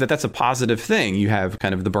wings, that's a positive thing. You have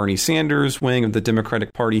kind of the Bernie Sanders wing of the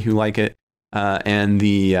Democratic Party who like it, and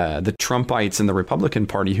the Trumpites in the Republican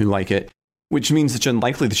Party who like it, which means it's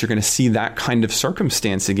unlikely that you're going to see that kind of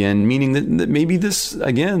circumstance again, meaning that maybe this,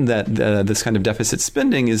 again, this kind of deficit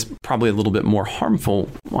spending is probably a little bit more harmful,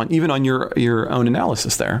 even on your own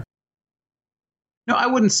analysis there. No, I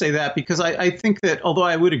wouldn't say that, because I think that, although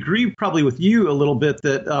I would agree probably with you a little bit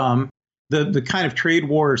that the kind of trade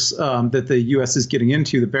wars that the U.S. is getting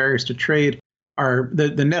into, the barriers to trade, are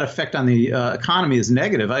the net effect on the economy is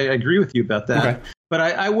negative. I agree with you about that. Okay. But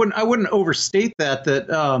I wouldn't overstate that's,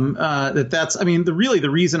 I mean, the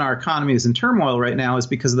reason our economy is in turmoil right now is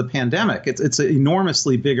because of the pandemic. It's an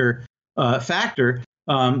enormously bigger factor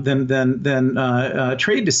than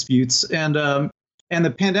trade disputes, and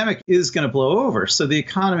the pandemic is going to blow over, so the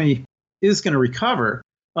economy is going to recover.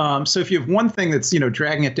 So if you have one thing that's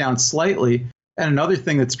dragging it down slightly, and another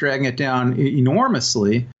thing that's dragging it down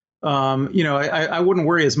enormously, I wouldn't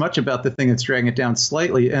worry as much about the thing that's dragging it down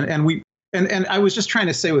slightly. And I was just trying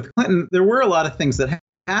to say with Clinton, there were a lot of things that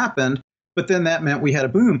happened, but then that meant we had a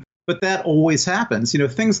boom. But that always happens.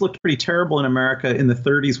 Things looked pretty terrible in America in the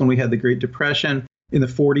 30s when we had the Great Depression, in the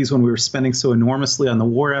 40s when we were spending so enormously on the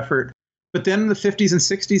war effort. But then the 50s and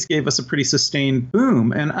 60s gave us a pretty sustained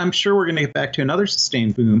boom. And I'm sure we're going to get back to another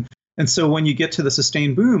sustained boom. And so when you get to the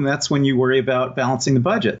sustained boom, that's when you worry about balancing the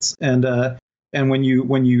budgets. And when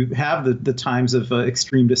you have the times of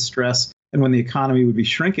extreme distress, and when the economy would be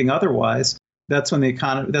shrinking otherwise, that's when the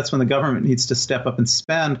government needs to step up and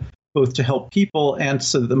spend, both to help people and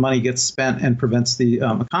so that the money gets spent and prevents the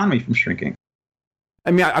economy from shrinking. I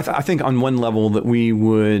mean, I think on one level that we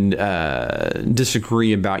would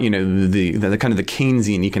disagree about, the kind of the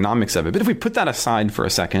Keynesian economics of it. But if we put that aside for a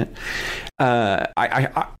second, I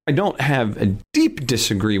don't have a deep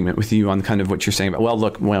disagreement with you on kind of what you're saying about, well,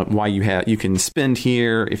 look, why you can spend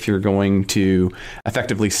here if you're going to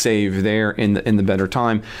effectively save there in the better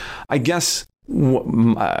time. I guess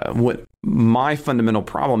what my fundamental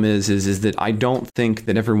problem is that I don't think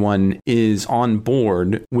that everyone is on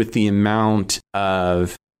board with the amount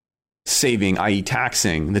of saving, i.e.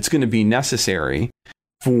 taxing, that's going to be necessary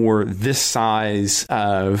for this size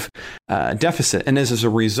of deficit. And as a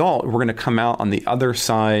result, we're going to come out on the other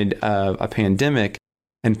side of a pandemic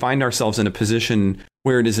and find ourselves in a position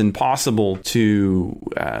where it is impossible to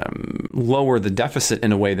lower the deficit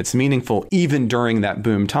in a way that's meaningful, even during that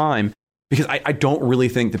boom time. Because I don't really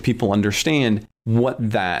think that people understand what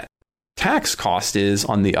that tax cost is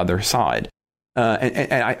on the other side.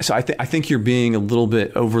 So I think you're being a little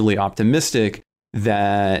bit overly optimistic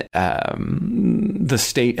that the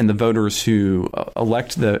state and the voters who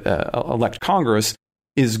elect Congress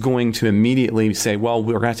is going to immediately say, well,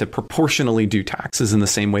 we're going to have to proportionally do taxes in the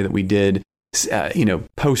same way that we did,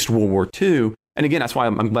 post World War II. And again, that's why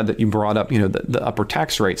I'm glad that you brought up, the upper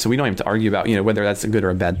tax rate. So we don't have to argue about, whether that's a good or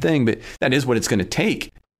a bad thing, but that is what it's going to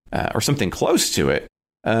take, or something close to it,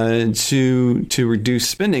 to reduce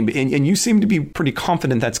spending. And you seem to be pretty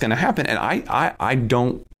confident that's going to happen. And I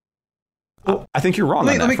don't. Well, I think you're wrong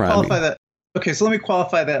on that. Let me qualify that. Okay, so let me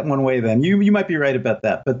qualify that one way. Then you might be right about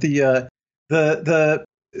that, but the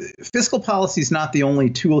fiscal policy is not the only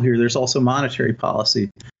tool here. There's also monetary policy,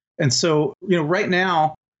 and so right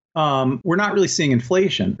now. we're not really seeing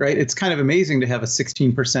inflation, right? It's kind of amazing to have a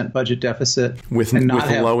 16% budget deficit with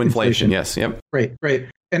low inflation. Yes. Yep. Right.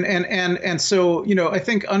 And so, I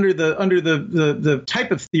think under the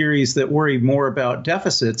type of theories that worry more about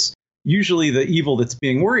deficits, usually the evil that's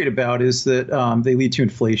being worried about is that they lead to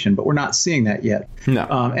inflation, but we're not seeing that yet. No.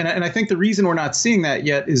 And I think the reason we're not seeing that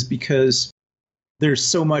yet is because there's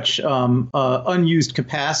so much unused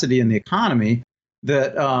capacity in the economy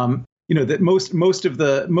that that most of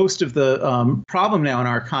the problem now in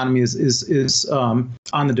our economy is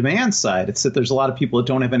on the demand side. It's that there's a lot of people that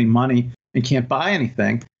don't have any money and can't buy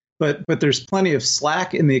anything. But there's plenty of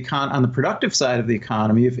slack in the on the productive side of the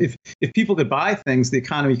economy. If people could buy things, the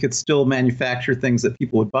economy could still manufacture things that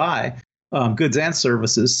people would buy, goods and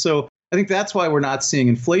services. So I think that's why we're not seeing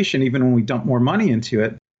inflation, even when we dump more money into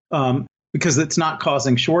it, because it's not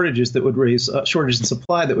causing shortages that would raise shortages in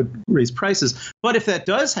supply that would raise prices. But if that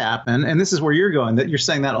does happen, and this is where you're going, that you're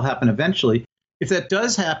saying that'll happen eventually. If that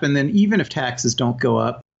does happen, then even if taxes don't go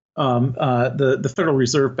up, the Federal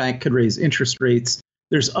Reserve Bank could raise interest rates.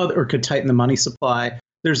 Or could tighten the money supply.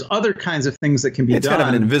 There's other kinds of things that can be done. It's kind of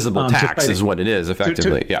an invisible tax, is what it is,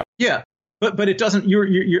 effectively. Yeah. But it doesn't.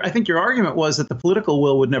 I think your argument was that the political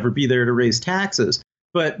will would never be there to raise taxes.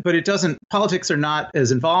 But it doesn't. Politics are not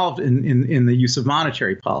as involved in the use of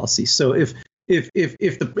monetary policy. So if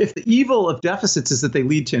the evil of deficits is that they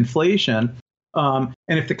lead to inflation, and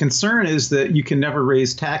if the concern is that you can never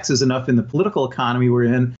raise taxes enough in the political economy we're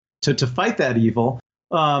in to fight that evil.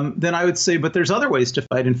 Then I would say, but there's other ways to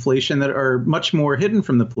fight inflation that are much more hidden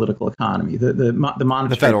from the political economy. The monetary,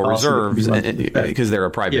 the Federal Reserve, because they're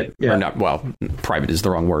a private, or not. Well, private is the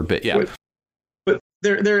wrong word, but yeah. But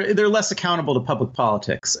they're less accountable to public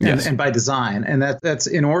politics, and by design, and that's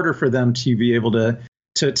in order for them to be able to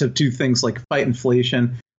do things like fight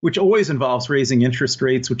inflation, which always involves raising interest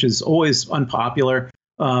rates, which is always unpopular.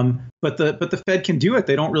 But the Fed can do it.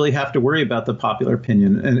 They don't really have to worry about the popular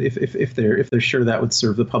opinion, and if they're sure that would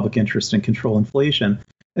serve the public interest and control inflation.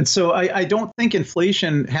 And so I don't think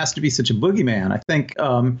inflation has to be such a boogeyman. I think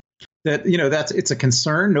that it's a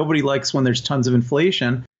concern. Nobody likes when there's tons of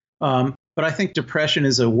inflation. But I think depression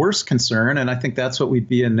is a worse concern, and I think that's what we'd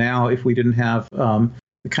be in now if we didn't have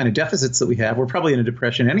the kind of deficits that we have. We're probably in a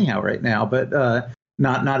depression anyhow right now, but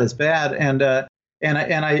not as bad. And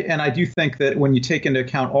I do think that when you take into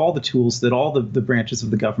account all the tools that all the branches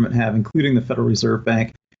of the government have, including the Federal Reserve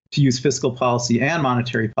Bank, to use fiscal policy and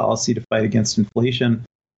monetary policy to fight against inflation,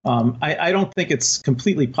 I don't think it's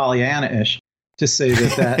completely Pollyanna-ish to say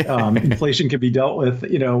that inflation can be dealt with,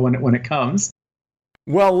 when it comes.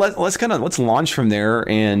 Well, let's launch from there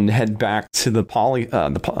and head back to the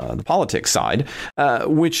politics side,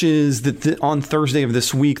 which is that on Thursday of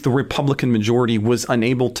this week, the Republican majority was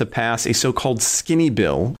unable to pass a so-called skinny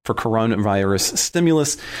bill for coronavirus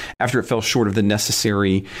stimulus after it fell short of the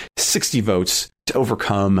necessary 60 votes to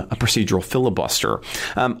overcome a procedural filibuster.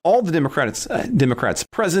 All the Democrats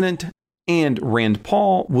president and Rand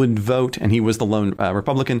Paul would vote, and he was the lone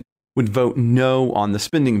Republican, would vote no on the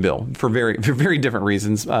spending bill for very different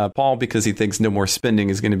reasons. Paul, because he thinks no more spending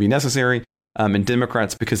is going to be necessary, and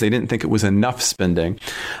Democrats because they didn't think it was enough spending.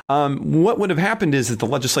 What would have happened is that the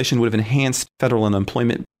legislation would have enhanced federal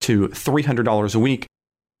unemployment to $300 a week,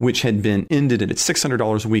 which had been ended at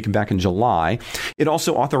 $600 a week back in July. It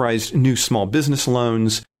also authorized new small business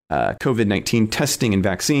loans, COVID-19 testing and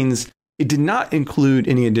vaccines. It did not include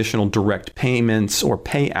any additional direct payments or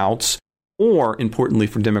payouts, or, importantly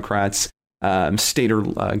for Democrats, state or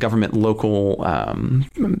government local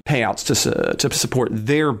payouts to support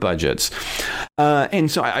their budgets. And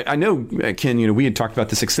so I know, Ken, we had talked about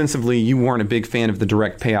this extensively. You weren't a big fan of the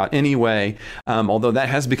direct payout anyway, although that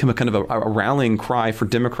has become a kind of a rallying cry for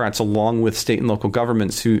Democrats along with state and local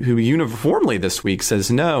governments who uniformly this week says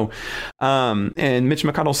no. And Mitch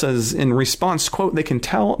McConnell says in response, quote, they can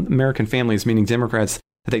tell American families, meaning Democrats,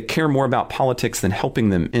 that they care more about politics than helping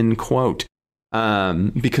them, end quote.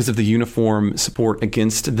 Because of the uniform support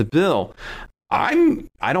against the bill. I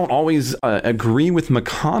don't always agree with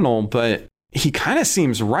McConnell, but he kind of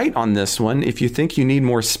seems right on this one. If you think you need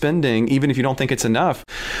more spending, even if you don't think it's enough,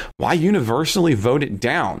 why universally vote it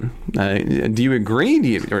down? Do you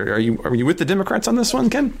agree? Are you with the Democrats on this one,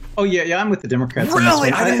 Ken? Oh, yeah, I'm with the Democrats.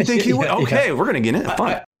 Really? I didn't think you would. Okay, we're going to get in.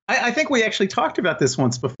 Fine. I think we actually talked about this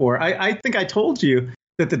once before. I think I told you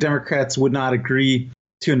that the Democrats would not agree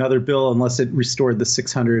to another bill unless it restored the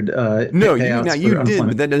 600 no, you did,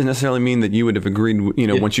 but that doesn't necessarily mean that you would have agreed,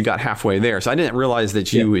 once you got halfway there. So I didn't realize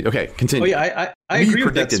that you would. Okay, continue. Oh, yeah, I agree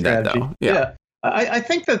with that strategy. Though. Yeah. I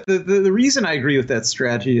think that the reason I agree with that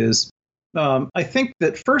strategy is I think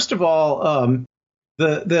that, first of all,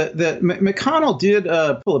 McConnell did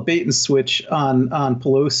pull a bait and switch on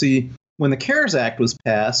Pelosi when the CARES Act was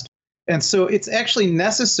passed, and so it's actually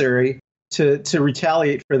necessary to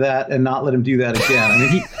retaliate for that and not let him do that again. I mean,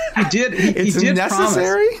 he did. He did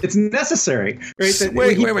necessary. Promise. It's necessary, right?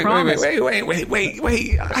 Wait!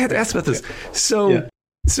 I had to ask about this.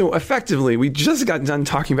 So effectively, we just got done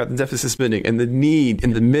talking about the deficit spending and the need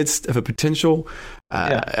in the midst of a potential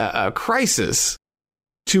crisis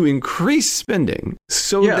to increase spending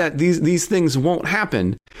so that these things won't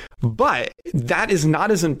happen. But that is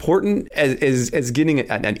not as important as getting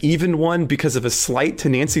an even one because of a slight to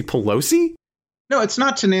Nancy Pelosi? No, it's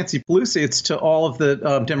not to Nancy Pelosi. It's to all of the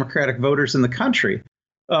Democratic voters in the country.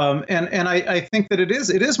 And I think that it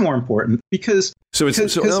is more important because... So in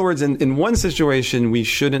other words, in one situation, we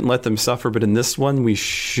shouldn't let them suffer, but in this one, we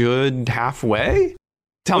should halfway?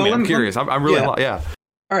 Tell me, I'm curious. I'm really...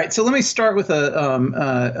 All right, so let me start with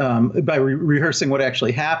by rehearsing what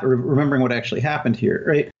actually happened, remembering what actually happened here,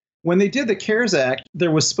 right? When they did the CARES Act,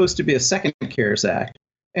 there was supposed to be a second CARES Act,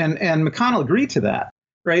 and McConnell agreed to that,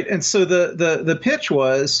 right? And so the pitch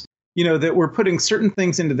was, that we're putting certain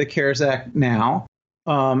things into the CARES Act now,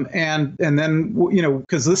 and then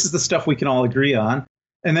because this is the stuff we can all agree on,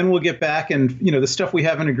 and then we'll get back and the stuff we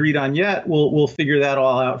haven't agreed on yet, we'll figure that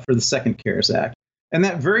all out for the second CARES Act. And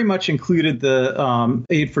that very much included the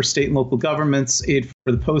aid for state and local governments, aid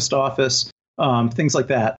for the post office, things like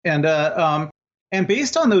that. And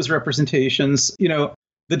based on those representations,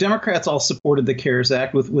 the Democrats all supported the CARES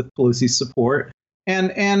Act with Pelosi's support,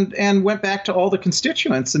 and went back to all the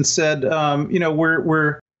constituents and said,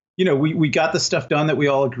 we got the stuff done that we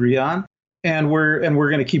all agree on, and we're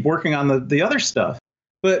going to keep working on the other stuff.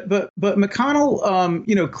 But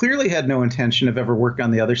McConnell, clearly had no intention of ever working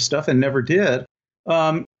on the other stuff and never did.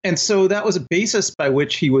 And so that was a basis by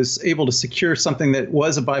which he was able to secure something that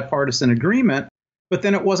was a bipartisan agreement, but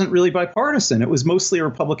then it wasn't really bipartisan. It was mostly a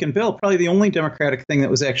Republican bill. Probably the only Democratic thing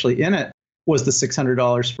that was actually in it was the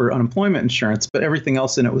 $600 for unemployment insurance, but everything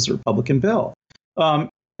else in it was a Republican bill. And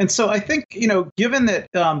so I think, given that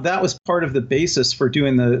that was part of the basis for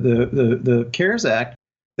doing the CARES Act,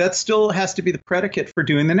 that still has to be the predicate for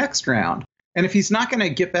doing the next round. And if he's not going to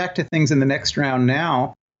get back to things in the next round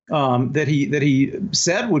now, that he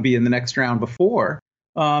said would be in the next round before,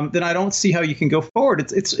 then I don't see how you can go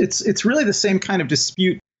forward. It's really the same kind of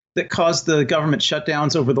dispute that caused the government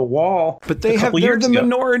shutdowns over the wall. But they're the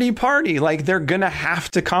minority party. Like, they're going to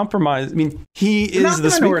have to compromise. I mean, he is the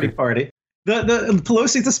minority party. The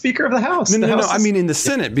Pelosi's the Speaker of the House. No. I mean, in the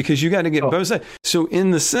Senate, because you got to get both sides. So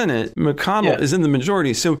in the Senate, McConnell is in the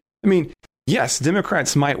majority. So, I mean, yes,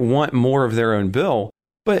 Democrats might want more of their own bill,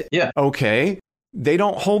 but okay. They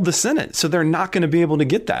don't hold the Senate, so they're not going to be able to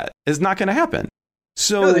get that. It's not going to happen.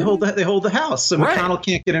 So they hold the House. So McConnell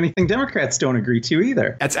can't get anything Democrats don't agree to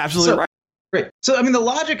either. That's absolutely right. Right. So, I mean, the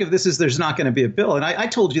logic of this is there's not going to be a bill. And I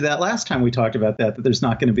told you that last time we talked about that there's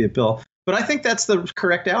not going to be a bill. But I think that's the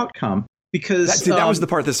correct outcome. Because that was the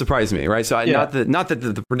part that surprised me, right? So not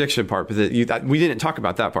the prediction part, but we didn't talk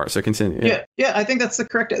about that part. So continue. Yeah, I think that's the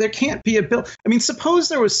correct. There can't be a bill. I mean, suppose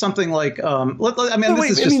there was something like,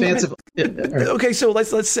 fanciful. Okay, so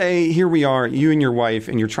let's say here we are, you and your wife,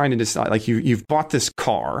 and you're trying to decide, like you've bought this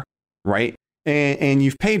car, right? And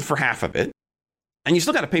you've paid for half of it, and you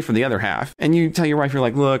still got to pay for the other half. And you tell your wife, you're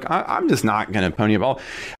like, look, I'm just not going to pony up all,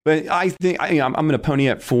 but I think I'm going to pony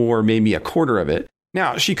up for maybe a quarter of it.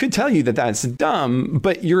 Now, she could tell you that that's dumb,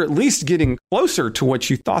 but you're at least getting closer to what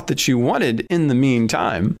you thought that you wanted in the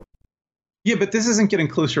meantime. Yeah, but this isn't getting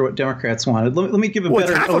closer to what Democrats wanted. Let me give a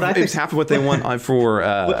better... It's half of what they want for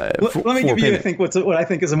let me give you, I think, what I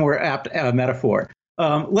think is a more apt metaphor.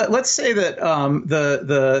 Let's say that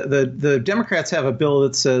the Democrats have a bill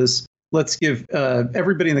that says, let's give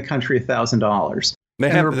everybody in the country $1,000.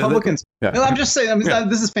 And the Republicans... I'm just saying,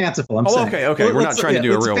 this is fanciful. Okay. We're not trying to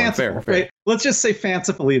do a real one. Fair. Right? Let's just say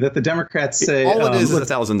fancifully that the Democrats say... All it is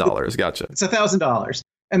 $1,000. Gotcha. It's $1,000.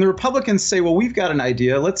 And the Republicans say, well, we've got an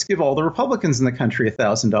idea. Let's give all the Republicans in the country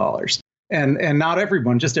 $1,000. And not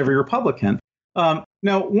everyone, just every Republican. Now,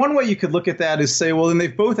 one way you could look at that is say, well, then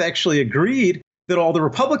they've both actually agreed that all the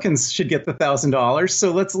Republicans should get the $1,000.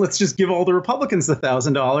 So let's just give all the Republicans the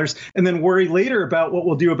 $1,000 and then worry later about what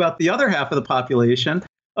we'll do about the other half of the population.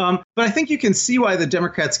 But I think you can see why the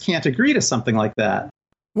Democrats can't agree to something like that.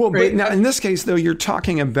 Well, right? But now in this case, though, you're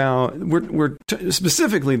talking about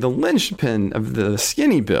specifically the linchpin of the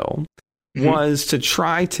skinny bill was to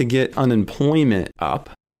try to get unemployment up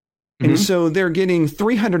And so they're getting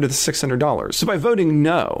 $300 to $600. So by voting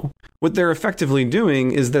no, what they're effectively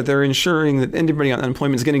doing is that they're ensuring that anybody on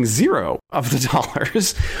unemployment is getting zero of the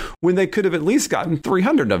dollars when they could have at least gotten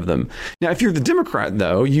 300 of them. Now, if you're the Democrat,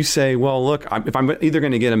 though, you say, well, look, if I'm either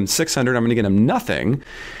going to get them 600, I'm going to get them nothing.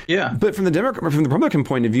 Yeah. But from the Republican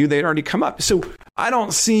point of view, they'd already come up. So I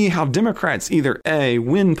don't see how Democrats either A,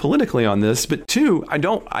 win politically on this, but two,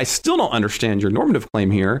 I still don't understand your normative claim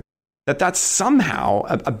here that that's somehow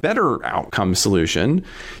a better outcome solution.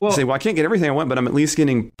 Well, say, well, I can't get everything I want, but I'm at least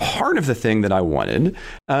getting part of the thing that I wanted in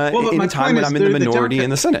a time when I'm in the minority in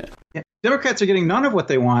the Senate. Yeah. Democrats are getting none of what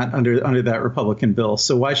they want under that Republican bill.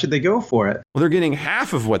 So why should they go for it? Well, they're getting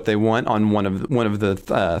half of what they want on one of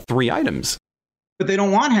the three items. But they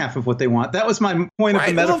don't want half of what they want. That was my point of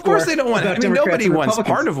the metaphor. Well, of course they don't want it. I mean, nobody wants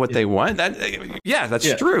part of what they want.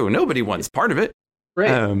 That's true. Nobody wants part of it.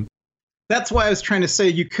 Right. That's why I was trying to say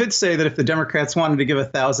you could say that if the Democrats wanted to give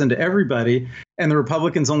 1,000 to everybody and the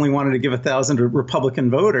Republicans only wanted to give 1,000 to Republican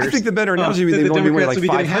voters. I think the better analogy would be they'd only give like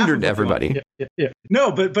 500 to everybody. Yeah.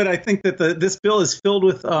 No, but I think that this bill is filled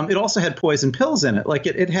with it also had poison pills in it. Like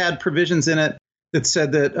it had provisions in it that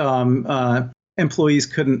said that employees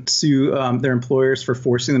couldn't sue their employers for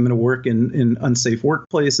forcing them to work in unsafe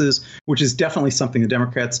workplaces, which is definitely something the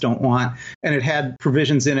Democrats don't want. And it had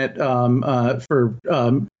provisions in it for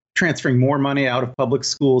transferring more money out of public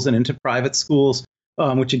schools and into private schools,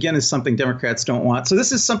 which, again, is something Democrats don't want. So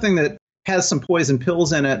this is something that has some poison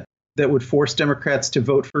pills in it that would force Democrats to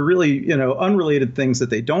vote for really, unrelated things that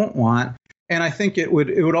they don't want. And I think it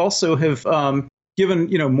would also have given,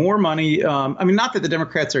 more money. I mean, not that the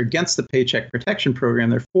Democrats are against the Paycheck Protection Program.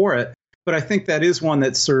 They're for it. But I think that is one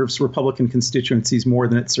that serves Republican constituencies more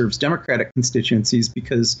than it serves Democratic constituencies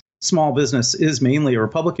because small business is mainly a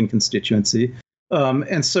Republican constituency.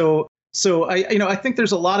 And so I think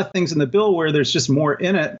there's a lot of things in the bill where there's just more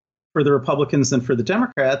in it for the Republicans than for the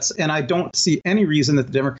Democrats. And I don't see any reason that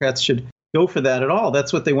the Democrats should go for that at all.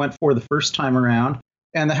 That's what they went for the first time around.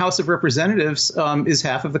 And the House of Representatives is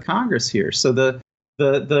half of the Congress here. So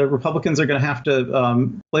the Republicans are going to have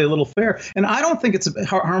to play a little fair. And I don't think it's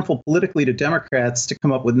harmful politically to Democrats to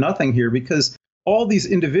come up with nothing here because all these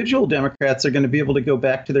individual Democrats are going to be able to go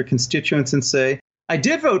back to their constituents and say, I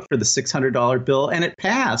did vote for the $600 bill and it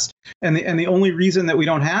passed. And the only reason that we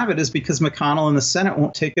don't have it is because McConnell in the Senate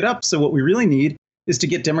won't take it up. So what we really need is to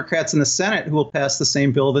get Democrats in the Senate who will pass the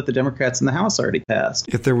same bill that the Democrats in the House already passed.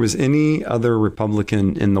 If there was any other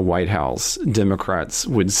Republican in the White House, Democrats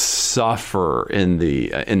would suffer in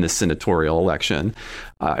the senatorial election.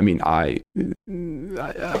 I mean, I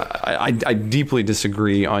deeply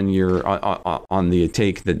disagree on on the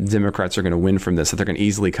take that Democrats are going to win from this, that they're going to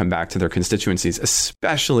easily come back to their constituencies,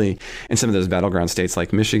 especially in some of those battleground states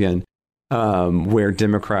like Michigan. Where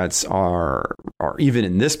Democrats are even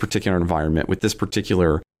in this particular environment with this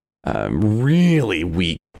particular really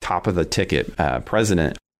weak top of the ticket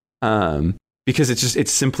president, because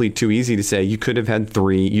it's simply too easy to say you could have had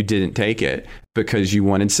 3, you didn't take it because you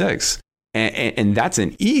wanted 6, and that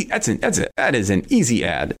is an easy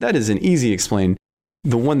ad. That is an easy explain.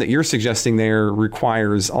 The one that you're suggesting there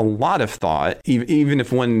requires a lot of thought, even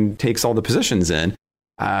if one takes all the positions in.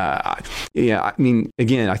 I mean,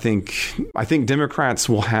 again, I think Democrats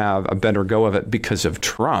will have a better go of it because of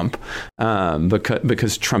Trump,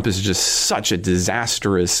 because Trump is just such a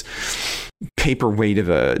disastrous paperweight of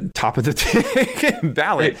a top of the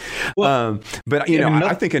ballot. Well, but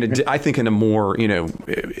I think in a more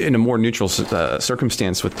neutral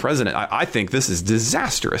circumstance with president, I think this is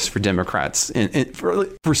disastrous for Democrats and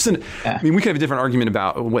for Senate. Yeah. I mean, we could have a different argument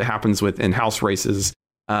about what happens in House races.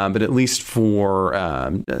 But at least for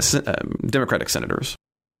Democratic senators.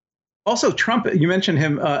 Also, Trump, you mentioned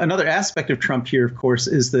him. Another aspect of Trump here, of course,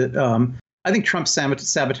 is that I think Trump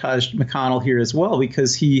sabotaged McConnell here as well,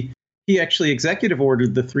 because he actually executive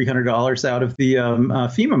ordered the $300 out of the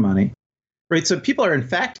FEMA money. Right. So people are, in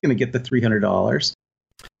fact, going to get the $300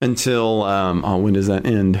 until when does that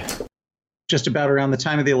end? Just about around the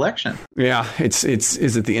time of the election. Yeah, is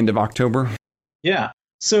it the end of October? Yeah.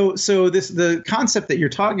 So the concept that you're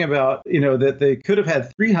talking about, that they could have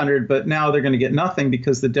had 300, but now they're going to get nothing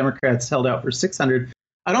because the Democrats held out for 600.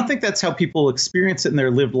 I don't think that's how people experience it in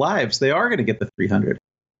their lived lives. They are going to get the 300.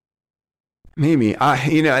 Maybe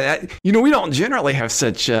we don't generally have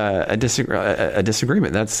such a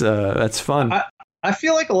disagreement. That's fun. I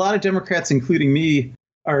feel like a lot of Democrats, including me,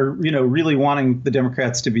 are really wanting the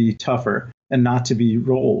Democrats to be tougher and not to be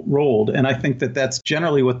rolled. And I think that that's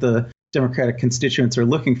generally what the Democratic constituents are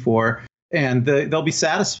looking for, and they'll be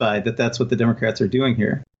satisfied that that's what the Democrats are doing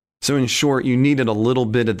here. So in short, you needed a little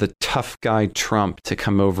bit of the tough guy Trump to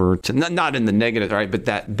come over to not in the negative, right? But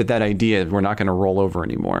that idea we're not going to roll over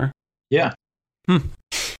anymore. Yeah.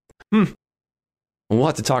 We'll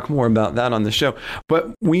have to talk more about that on the show,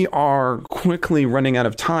 but we are quickly running out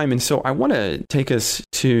of time. And so I want to take us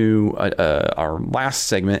to our last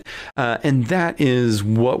segment, and that is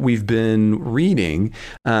what we've been reading.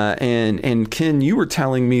 And Ken, you were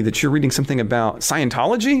telling me that you're reading something about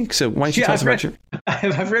Scientology. So why don't you tell us about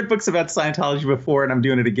I've read books about Scientology before, and I'm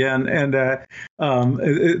doing it again. And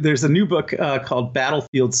there's a new book called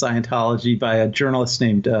Battlefield Scientology by a journalist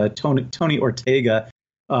named Tony Ortega.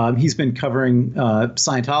 He's been covering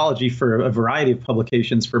Scientology for a variety of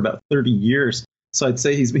publications for about 30 years. So I'd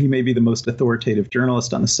say he may be the most authoritative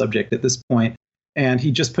journalist on the subject at this point. And he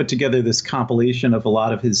just put together this compilation of a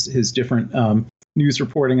lot of his different news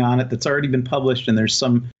reporting on it that's already been published. And there's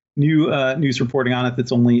some new news reporting on it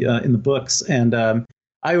that's only in the books. And I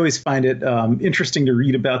always find it interesting to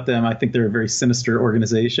read about them. I think they're a very sinister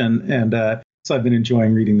organization. And so I've been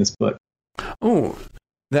enjoying reading this book. Oh,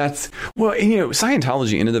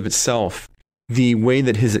 Scientology in and of itself, the way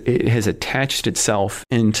that it has attached itself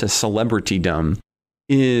into celebritydom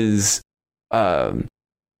does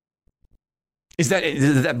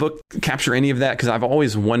that book capture any of that? Because I've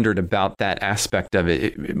always wondered about that aspect of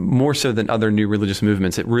it. More so than other new religious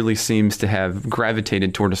movements, it really seems to have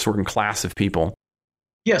gravitated toward a certain class of people.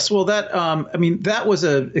 Yes, well, that was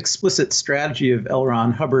an explicit strategy of L.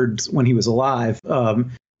 Ron Hubbard's when he was alive.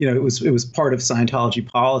 It was part of Scientology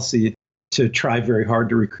policy to try very hard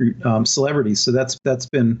to recruit celebrities. So that's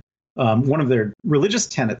been one of their religious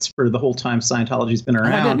tenets for the whole time Scientology's been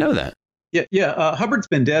around. I didn't know that. Yeah. Hubbard's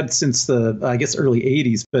been dead since the early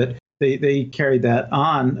 80s, but they carried that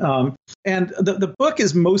on. And the book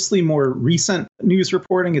is mostly more recent news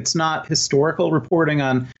reporting. It's not historical reporting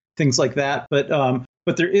on things like that, but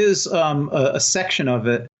there is a section of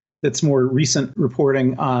it that's more recent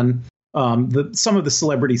reporting on some of the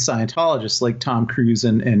celebrity Scientologists like Tom Cruise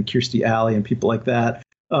and Kirstie Alley and people like that.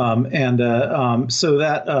 So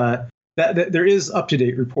that there is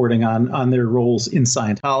up-to-date reporting on their roles in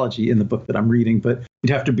Scientology in the book that I'm reading, but you'd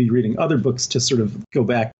have to be reading other books to sort of go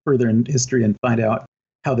back further in history and find out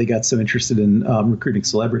how they got so interested in recruiting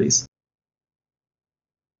celebrities.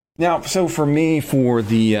 Now, so for me, for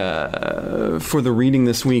the reading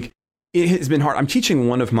this week, it has been hard. I'm teaching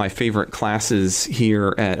one of my favorite classes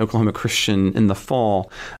here at Oklahoma Christian in the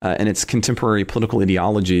fall, and it's contemporary political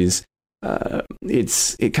ideologies.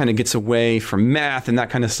 It kind of gets away from math and that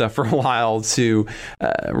kind of stuff for a while to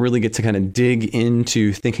really get to kind of dig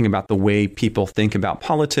into thinking about the way people think about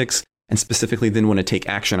politics, and specifically then want to take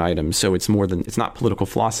action items. So it's not political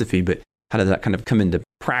philosophy, but how does that kind of come into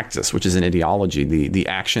practice, which is an ideology, the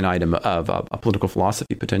action item of a political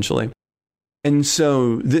philosophy potentially. And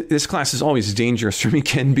so this class is always dangerous for me,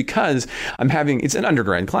 Ken, because it's an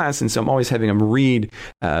undergrad class. And so I'm always having them read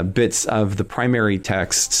bits of the primary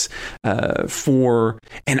texts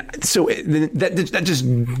and so that just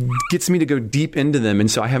gets me to go deep into them.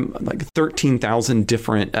 And so I have like 13,000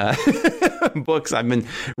 different books I've been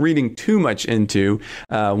reading too much into.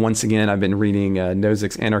 Once again, I've been reading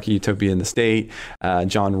Nozick's Anarchy, Utopia, and the State,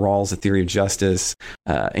 John Rawls' The Theory of Justice,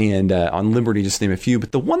 and On Liberty, just to name a few.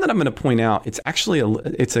 But the one that I'm going to point out, it's actually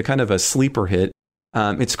it's a kind of a sleeper hit.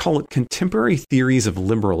 It's called Contemporary Theories of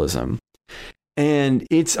Liberalism. And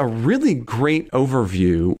it's a really great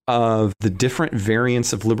overview of the different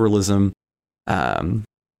variants of liberalism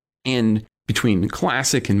and between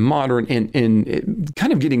classic and modern and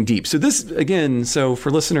kind of getting deep. So this, again, for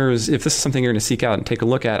listeners, if this is something you're going to seek out and take a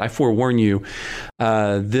look at, I forewarn you,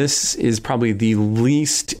 this is probably the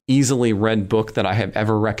least easily read book that I have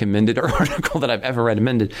ever recommended or article that I've ever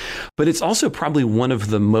recommended. But it's also probably one of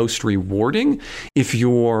the most rewarding if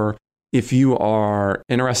you are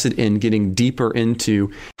interested in getting deeper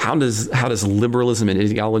into how does liberalism and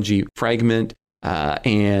ideology fragment,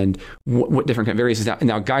 and what different kind of variations.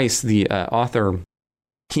 Now, Geis, the author,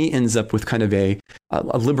 he ends up with kind of a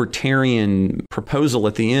libertarian proposal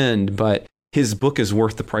at the end, but his book is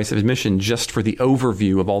worth the price of admission just for the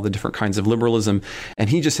overview of all the different kinds of liberalism. And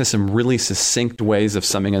he just has some really succinct ways of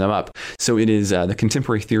summing them up. So it is the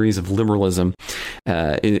Contemporary Theories of Liberalism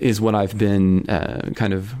is what I've been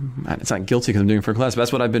it's not guilty because I'm doing it for class, but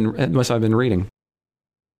that's what I've been reading.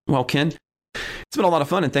 Well, Ken, it's been a lot of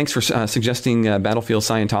fun, and thanks for suggesting Battlefield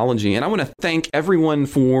Scientology. And I want to thank everyone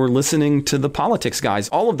for listening to the Politics Guys,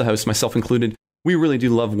 all of the hosts, myself included. We really do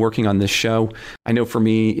love working on this show. I know for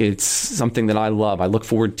me, it's something that I love. I look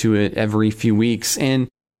forward to it every few weeks.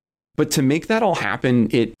 But to make that all happen,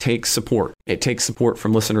 it takes support. It takes support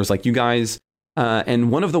from listeners like you guys.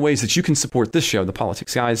 And one of the ways that you can support this show, The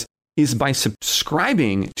Politics Guys, is by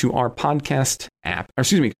subscribing to our podcast app,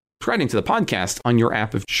 subscribing to the podcast on your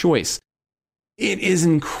app of choice. It is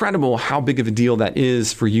incredible how big of a deal that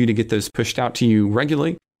is for you to get those pushed out to you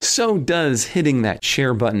regularly. So does hitting that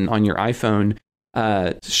share button on your iPhone,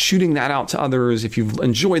 shooting that out to others. If you've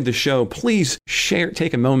enjoyed the show, please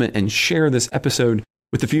take a moment and share this episode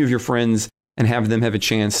with a few of your friends and have them have a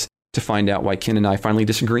chance to find out why Ken and I finally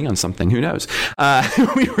disagree on something. Who knows?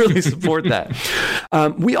 We really support that.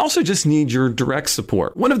 We also just need your direct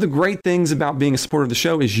support. One of the great things about being a supporter of the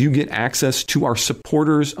show is you get access to our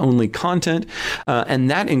supporters-only content, and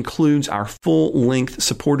that includes our full-length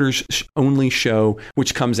supporters-only show,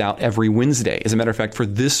 which comes out every Wednesday. As a matter of fact, for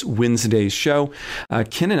this Wednesday's show,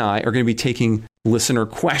 Ken and I are going to be taking listener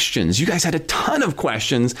questions. You guys had a ton of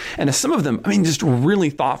questions, and some of them, just really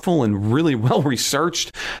thoughtful and really well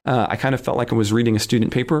researched. I kind of felt like I was reading a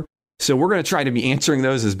student paper. So we're going to try to be answering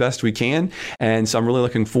those as best we can. And so I'm really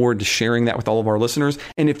looking forward to sharing that with all of our listeners.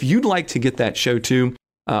 And if you'd like to get that show too,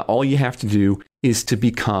 all you have to do is to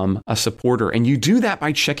become a supporter. And you do that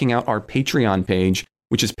by checking out our Patreon page,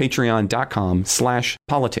 which is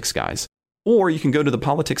patreon.com/politicsguys. Or you can go to the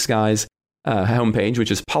Politics Guys homepage,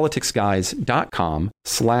 which is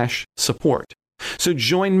politicsguys.com/support. So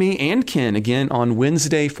join me and Ken again on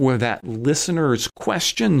Wednesday for that listeners'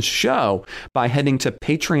 questions show by heading to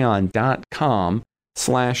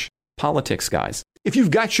patreon.com/politicsguys. If you've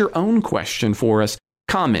got your own question for us,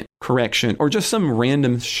 comment, correction, or just some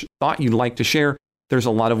random thought you'd like to share, there's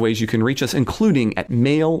a lot of ways you can reach us, including at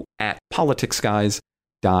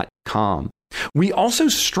mail@politicsguys.com. We also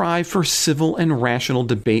strive for civil and rational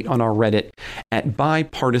debate on our Reddit at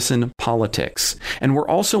Bipartisan Politics. And we're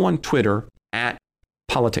also on Twitter at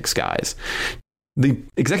Politics Guys. The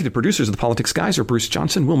executive producers of the Politics Guys are Bruce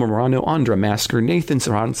Johnson, Wilma Morano, Andra Masker, Nathan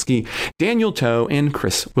Saransky, Daniel Toe, and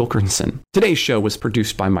Chris Wilkerson. Today's show was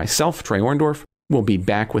produced by myself, Trey Orndorff. We'll be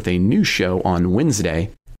back with a new show on Wednesday.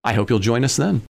 I hope you'll join us then.